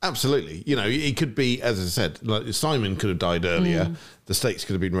 No. Absolutely. It could be, as I said, like Simon could have died earlier. The stakes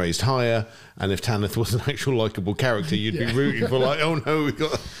could have been raised higher. And if Tanith was an actual likeable character, you'd be rooting for like, oh no, we've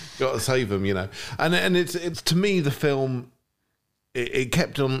got to save him, And it's to me, the film, it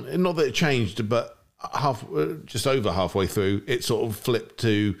kept on, not that it changed, but just over halfway through, it sort of flipped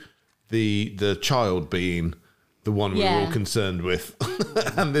to the child being the one we were all concerned with,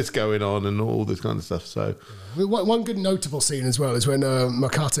 and this going on and all this kind of stuff. So, one good notable scene as well is when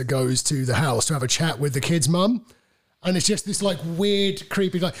McCarter goes to the house to have a chat with the kid's mum. And it's just this like weird,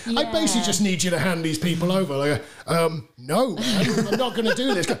 creepy, like, I basically just need you to hand these people over. Like, no, man, I'm not going to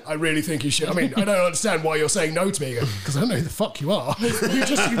do this. I really think you should. I mean, I don't understand why you're saying no to me, because I don't know who the fuck you are. You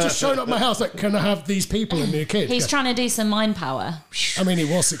just showed up at my house, like, can I have these people and your kid? He's trying to do some mind power. I mean, he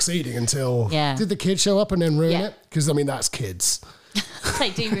was succeeding until... Yeah. Did the kid show up and then ruin it? Because, I mean, that's kids. They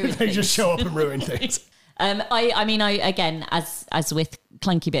do ruin things. They just show up and ruin things. I mean, again, as with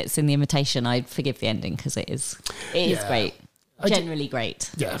clunky bits in The Invitation, I forgive the ending because it is great. Generally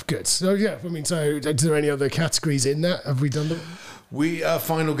great. Yeah, good. So, I mean, so is there any other categories in that? Have we done them? We are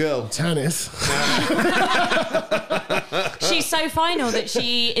final girl. Tanith. She's so final that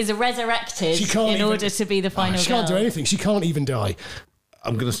she is resurrected in order to be the final girl. She can't do anything. She can't even die.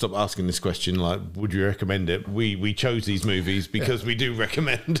 I'm going to stop asking this question, like, would you recommend it? We chose these movies because we do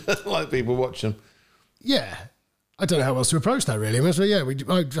recommend like people watch them. Yeah. I don't know how else to approach that, really. So,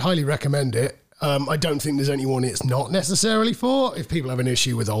 I highly recommend it. I don't think there's anyone it's not necessarily for. If people have an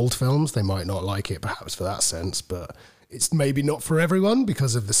issue with old films, they might not like it, perhaps for that sense. But it's maybe not for everyone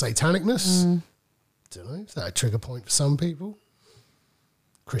because of the satanicness. Don't know. Is that a trigger point for some people?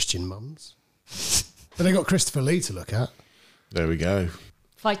 Christian mums. But they got Christopher Lee to look at. There we go.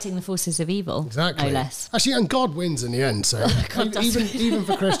 Fighting the forces of evil. Exactly. No less. Actually, and God wins in the end. So even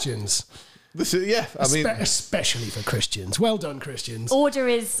for Christians. This is, especially for Christians. Well done, Christians. Order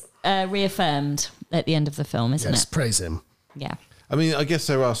is reaffirmed at the end of the film, isn't it? Yes, praise him. Yeah. I mean, I guess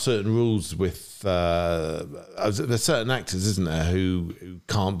there are certain rules with there's certain actors, isn't there, who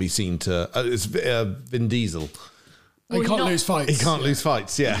can't be seen to. It's Vin Diesel. He can't lose fights. He can't lose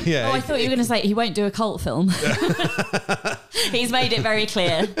fights. Yeah. Oh, I thought you were going to say he won't do a cult film. He's made it very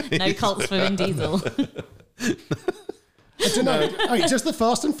clear. No cults for Vin Diesel. I don't know. Hey, does the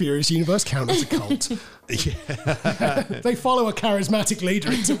Fast and Furious universe count as a cult? Yeah. They follow a charismatic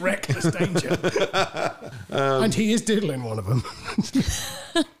leader into reckless danger. And he is diddling one of them.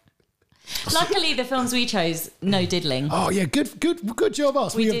 Luckily, the films we chose, no diddling. Oh, yeah, good job,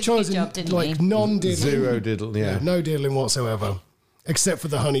 us. We have chosen non-diddling. Zero diddle, yeah. No diddling whatsoever. Except for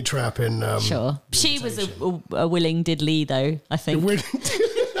the honey trap in... sure. She was a willing diddly, though, I think.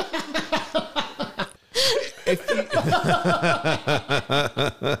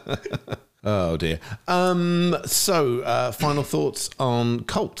 Oh dear. So final thoughts on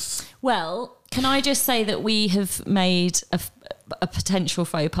cults? Well, can I just say that we have made a potential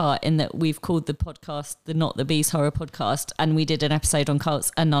faux pas in that we've called the podcast the Not the Bees Horror Podcast, and we did an episode on cults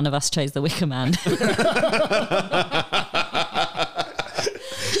and none of us chose the Wicker Man.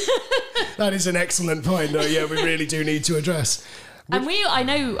 That is an excellent point, though. Yeah, we really do need to address. I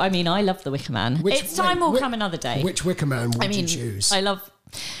love the Wicker Man. It's time will come another day. Which Wicker Man would you choose?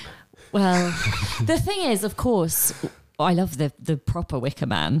 Well, the thing is, of course, I love the proper Wicker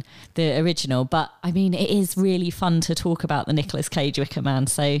Man, the original, but I mean, it is really fun to talk about the Nicolas Cage Wicker Man.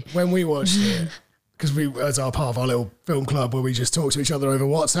 So when we watched it, because as our part of our little film club where we just talk to each other over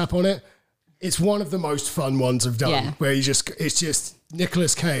WhatsApp on it, it's one of the most fun ones I've done. Where it's just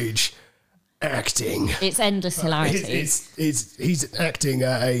Nicolas Cage acting. It's endless hilarity. He's acting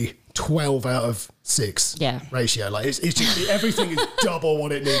at a 12 out of 6 ratio. Like it's just everything is double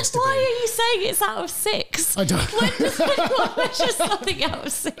what it needs to be. Why are you saying it's out of 6? I don't. When does anyone measure something out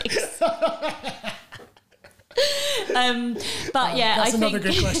of 6? But yeah, that's another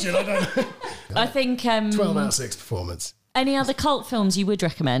good question. I don't know. I think 12 out of 6 performance. Any other cult films you would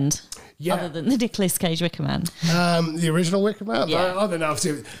recommend? Yeah. Other than the Nicolas Cage Wicker Man? The original Wicker Man? Yeah. I don't know.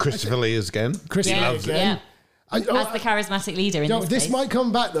 Christopher Lee again. Christopher Lee again. As the charismatic leader in this might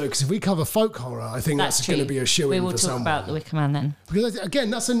come back, though, because if we cover folk horror, I think that's going to be a shoe-in for someone. We will talk about the Wicker Man then. Because, again,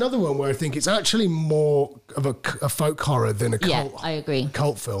 that's another one where I think it's actually more of a folk horror than a cult. Yeah, I agree.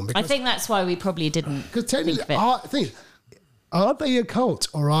 Cult film. I think that's why we probably didn't. Because technically, are they a cult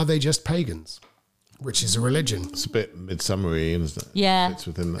or are they just pagans? Which is a religion. It's a bit midsummery, isn't it? Yeah. It's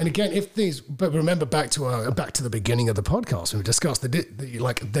within that. And again, but remember back to the beginning of the podcast when we discussed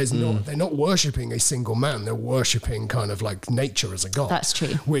they're not worshipping a single man. They're worshipping kind of like nature as a god. That's true.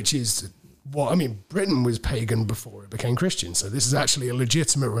 Which is Britain was pagan before it became Christian. So this is actually a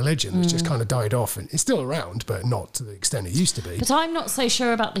legitimate religion that's just kind of died off, and it's still around, but not to the extent it used to be. But I'm not so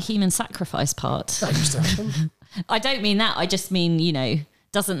sure about the human sacrifice part. That used to happen. I don't mean that. I just mean,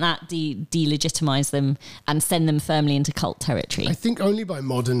 doesn't that delegitimize them and send them firmly into cult territory? I think only by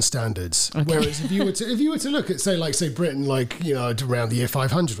modern standards. Okay. Whereas if you were to look at say Britain, around the year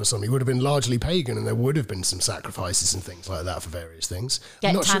 500 or something, it would have been largely pagan, and there would have been some sacrifices and things like that for various things.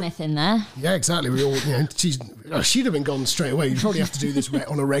 Get Tanith in there. Yeah, exactly. We all, she'd have been gone straight away. You probably have to do this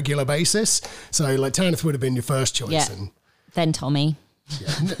on a regular basis. So Tanith would have been your first choice, and then Tommy.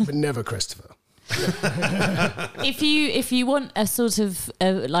 Yeah, but never Christopher. If you want a sort of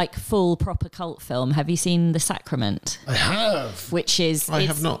full proper cult film, have you seen The Sacrament? I have. I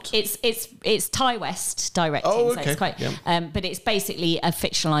have not. It's Ty West directing, so it's quite. Yeah. But it's basically a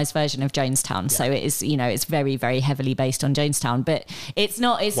fictionalized version of Jonestown. Yeah. So it is, it's very very heavily based on Jonestown, but it's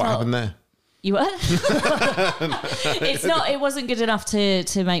not. What happened there? You were? It's not. It wasn't good enough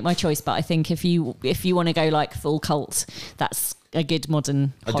to make my choice. But I think if you want to go full cult, that's a good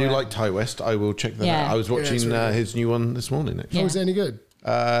modern horror. I do like Ty West. I will check that out. I was watching his new one this morning, actually. Oh, is it any good?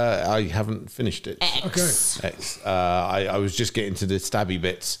 I haven't finished it. X. X. I was just getting to the stabby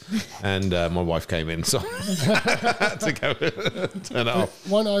bits, and my wife came in, so I had to go turn it off.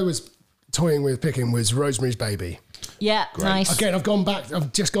 One I was toying with picking was Rosemary's Baby. Yeah, great. Nice. Again,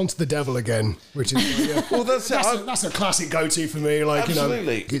 I've just gone to the devil again, which is well, that's a classic go-to for me.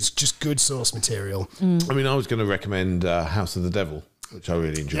 Absolutely. It's just good source material. I mean, I was going to recommend House of the Devil, which I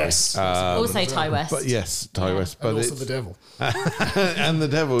really enjoy. Yes. Also Ty West. But yes, Ty West. But and also the devil. And the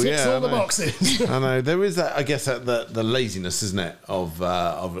devil, ticks all the boxes. I know. There is that, I guess, the laziness, isn't it? Of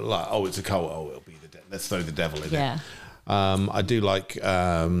it's a cult. Oh, it'll be the devil. Let's throw the devil in it. I do like...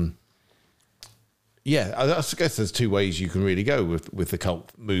 I guess there's two ways you can really go with the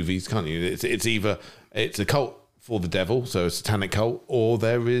cult movies, can't you? It's either it's a cult for the devil, so a satanic cult, or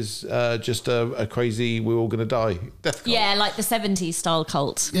there is just a crazy we're all going to die death cult. Yeah, like the 70s style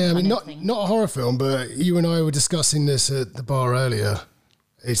cult. Yeah, I mean, kind of thing. not a horror film, but you and I were discussing this at the bar earlier.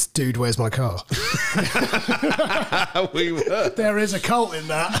 It's Dude, Where's My Car? We were. There is a cult in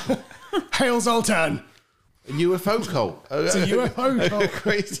that. Hail Zoltan. A UFO cult. It's a UFO A cult.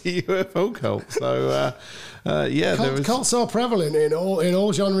 crazy UFO cult. So, there is... Cults are prevalent in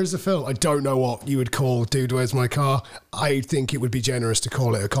all genres of film. I don't know what you would call Dude, Where's My Car? I think it would be generous to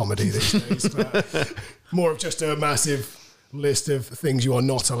call it a comedy these days. But more of just a massive list of things you are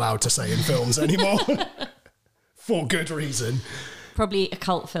not allowed to say in films anymore. For good reason. Probably a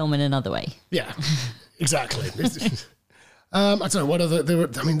cult film in another way. Yeah, exactly. I don't know what other.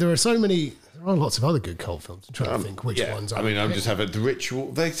 There are so many. There are lots of other good cult films. I'm trying to think which ones. I mean, I'm just having The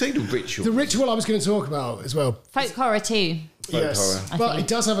Ritual. They say The Ritual. The Ritual I was going to talk about as well. Folk horror too. Yes, horror. but it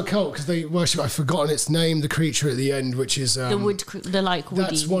does have a cult because they worship. I've forgotten its name. The creature at the end, which is The woody.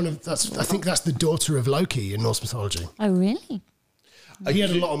 That's one of. I think that's the daughter of Loki in Norse mythology. Oh, really? He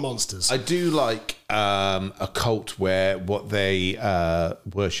had a lot of monsters. I do like a cult where what they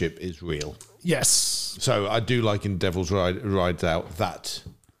worship is real. Yes. So I do like in Devil's Rides Out that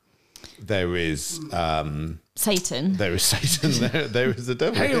there is Satan. there is Satan. There is the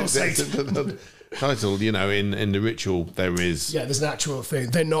devil. Hail Satan. Title, in The Ritual, there is. Yeah, there's an actual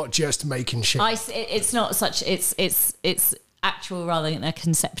thing. They're not just making shit. It's not such. It's actual rather than a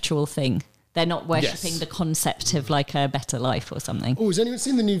conceptual thing. They're not worshipping the concept of like a better life or something. Oh, has anyone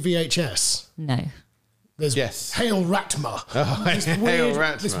seen the new VHS? No. There's Hail Ratma.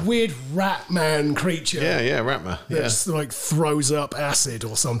 This weird rat man creature. Yeah, Ratma. That's like throws up acid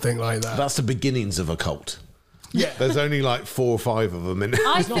or something like that. That's the beginnings of a cult. Yeah. There's only like 4 or 5 of them in it.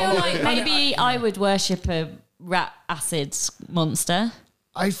 I feel like maybe I would worship a rat acid monster.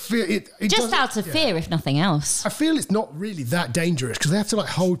 I feel it Just out of fear, if nothing else. I feel it's not really that dangerous because they have to like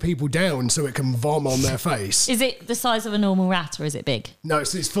hold people down so it can vom on their face. Is it the size of a normal rat or is it big? No,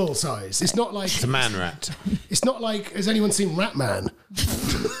 it's full size. It's not like It's a man rat. It's not like. Has anyone seen Ratman?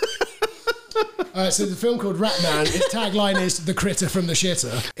 So the film called Ratman, its tagline is "The Critter from the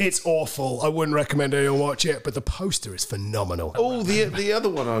Shitter." It's awful. I wouldn't recommend anyone watch it, but the poster is phenomenal. Oh, the other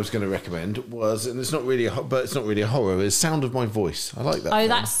one I was going to recommend was, and it's not really a horror, is Sound of My Voice. I like that. Oh, film.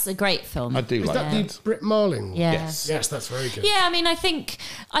 that's a great film. I do Is like that that. the Britt Marling? Yeah. Yes, that's very good. Yeah, I mean, I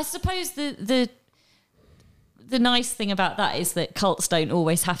suppose the nice thing about that is that cults don't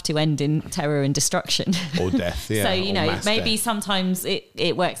always have to end in terror and destruction. Or death, yeah. So, or mass maybe death. sometimes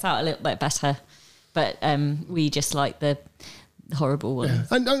it works out a little bit better. But we just like the horrible one. Yeah.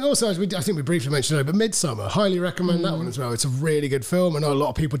 And also, I think we briefly mentioned it, but Midsummer, highly recommend that one as well. It's a really good film. I know a lot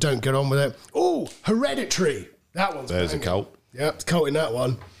of people don't get on with it. Oh, Hereditary. That one's There's a banging. cult. Yep, it's cult in that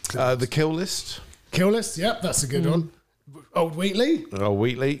one. The Kill List. Kill List, yep, that's a good one. Old Wheatley. Oh,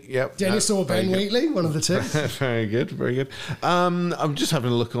 Wheatley, yep. Dennis or Ben Wheatley, one of the two. Very good, very good. I'm just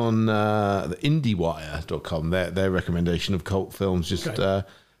having a look on the IndieWire.com, their recommendation of cult films, just to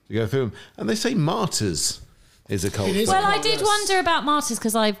go through them. And they say Martyrs is a cult It is film. Well, I cult, did yes. wonder about Martyrs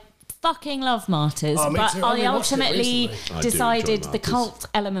because I fucking love Martyrs, Oh, me but too. I I rewatched it ultimately recently. I do decided enjoy the Martyrs. cult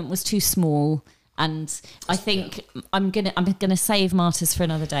element was too small, and I think I'm gonna save Martyrs for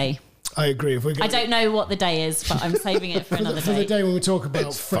another day. I agree. If we're I don't know what the day is, but I'm saving it for another for the day. day when we talk about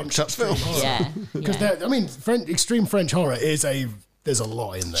It's French fucked up extreme films. horror. Yeah, Because yeah. I mean, extreme French horror there's a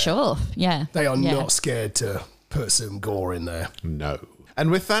lot in there. Sure, yeah. They are yeah. not scared to put some gore in there. No. And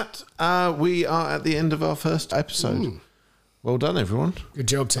with that, we are at the end of our first episode. Well done, everyone. Good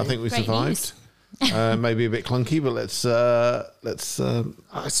job, team. I think we Great survived. Maybe a bit clunky, but let's It's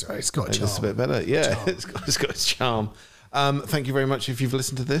got a make this a charm. bit better. Yeah, it's got its charm. Thank you very much if you've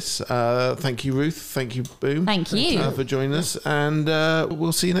listened to this. Thank you, Ruth. Thank you, Boom. Thank you. For joining us. And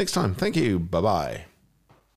we'll see you next time. Thank you. Bye-bye.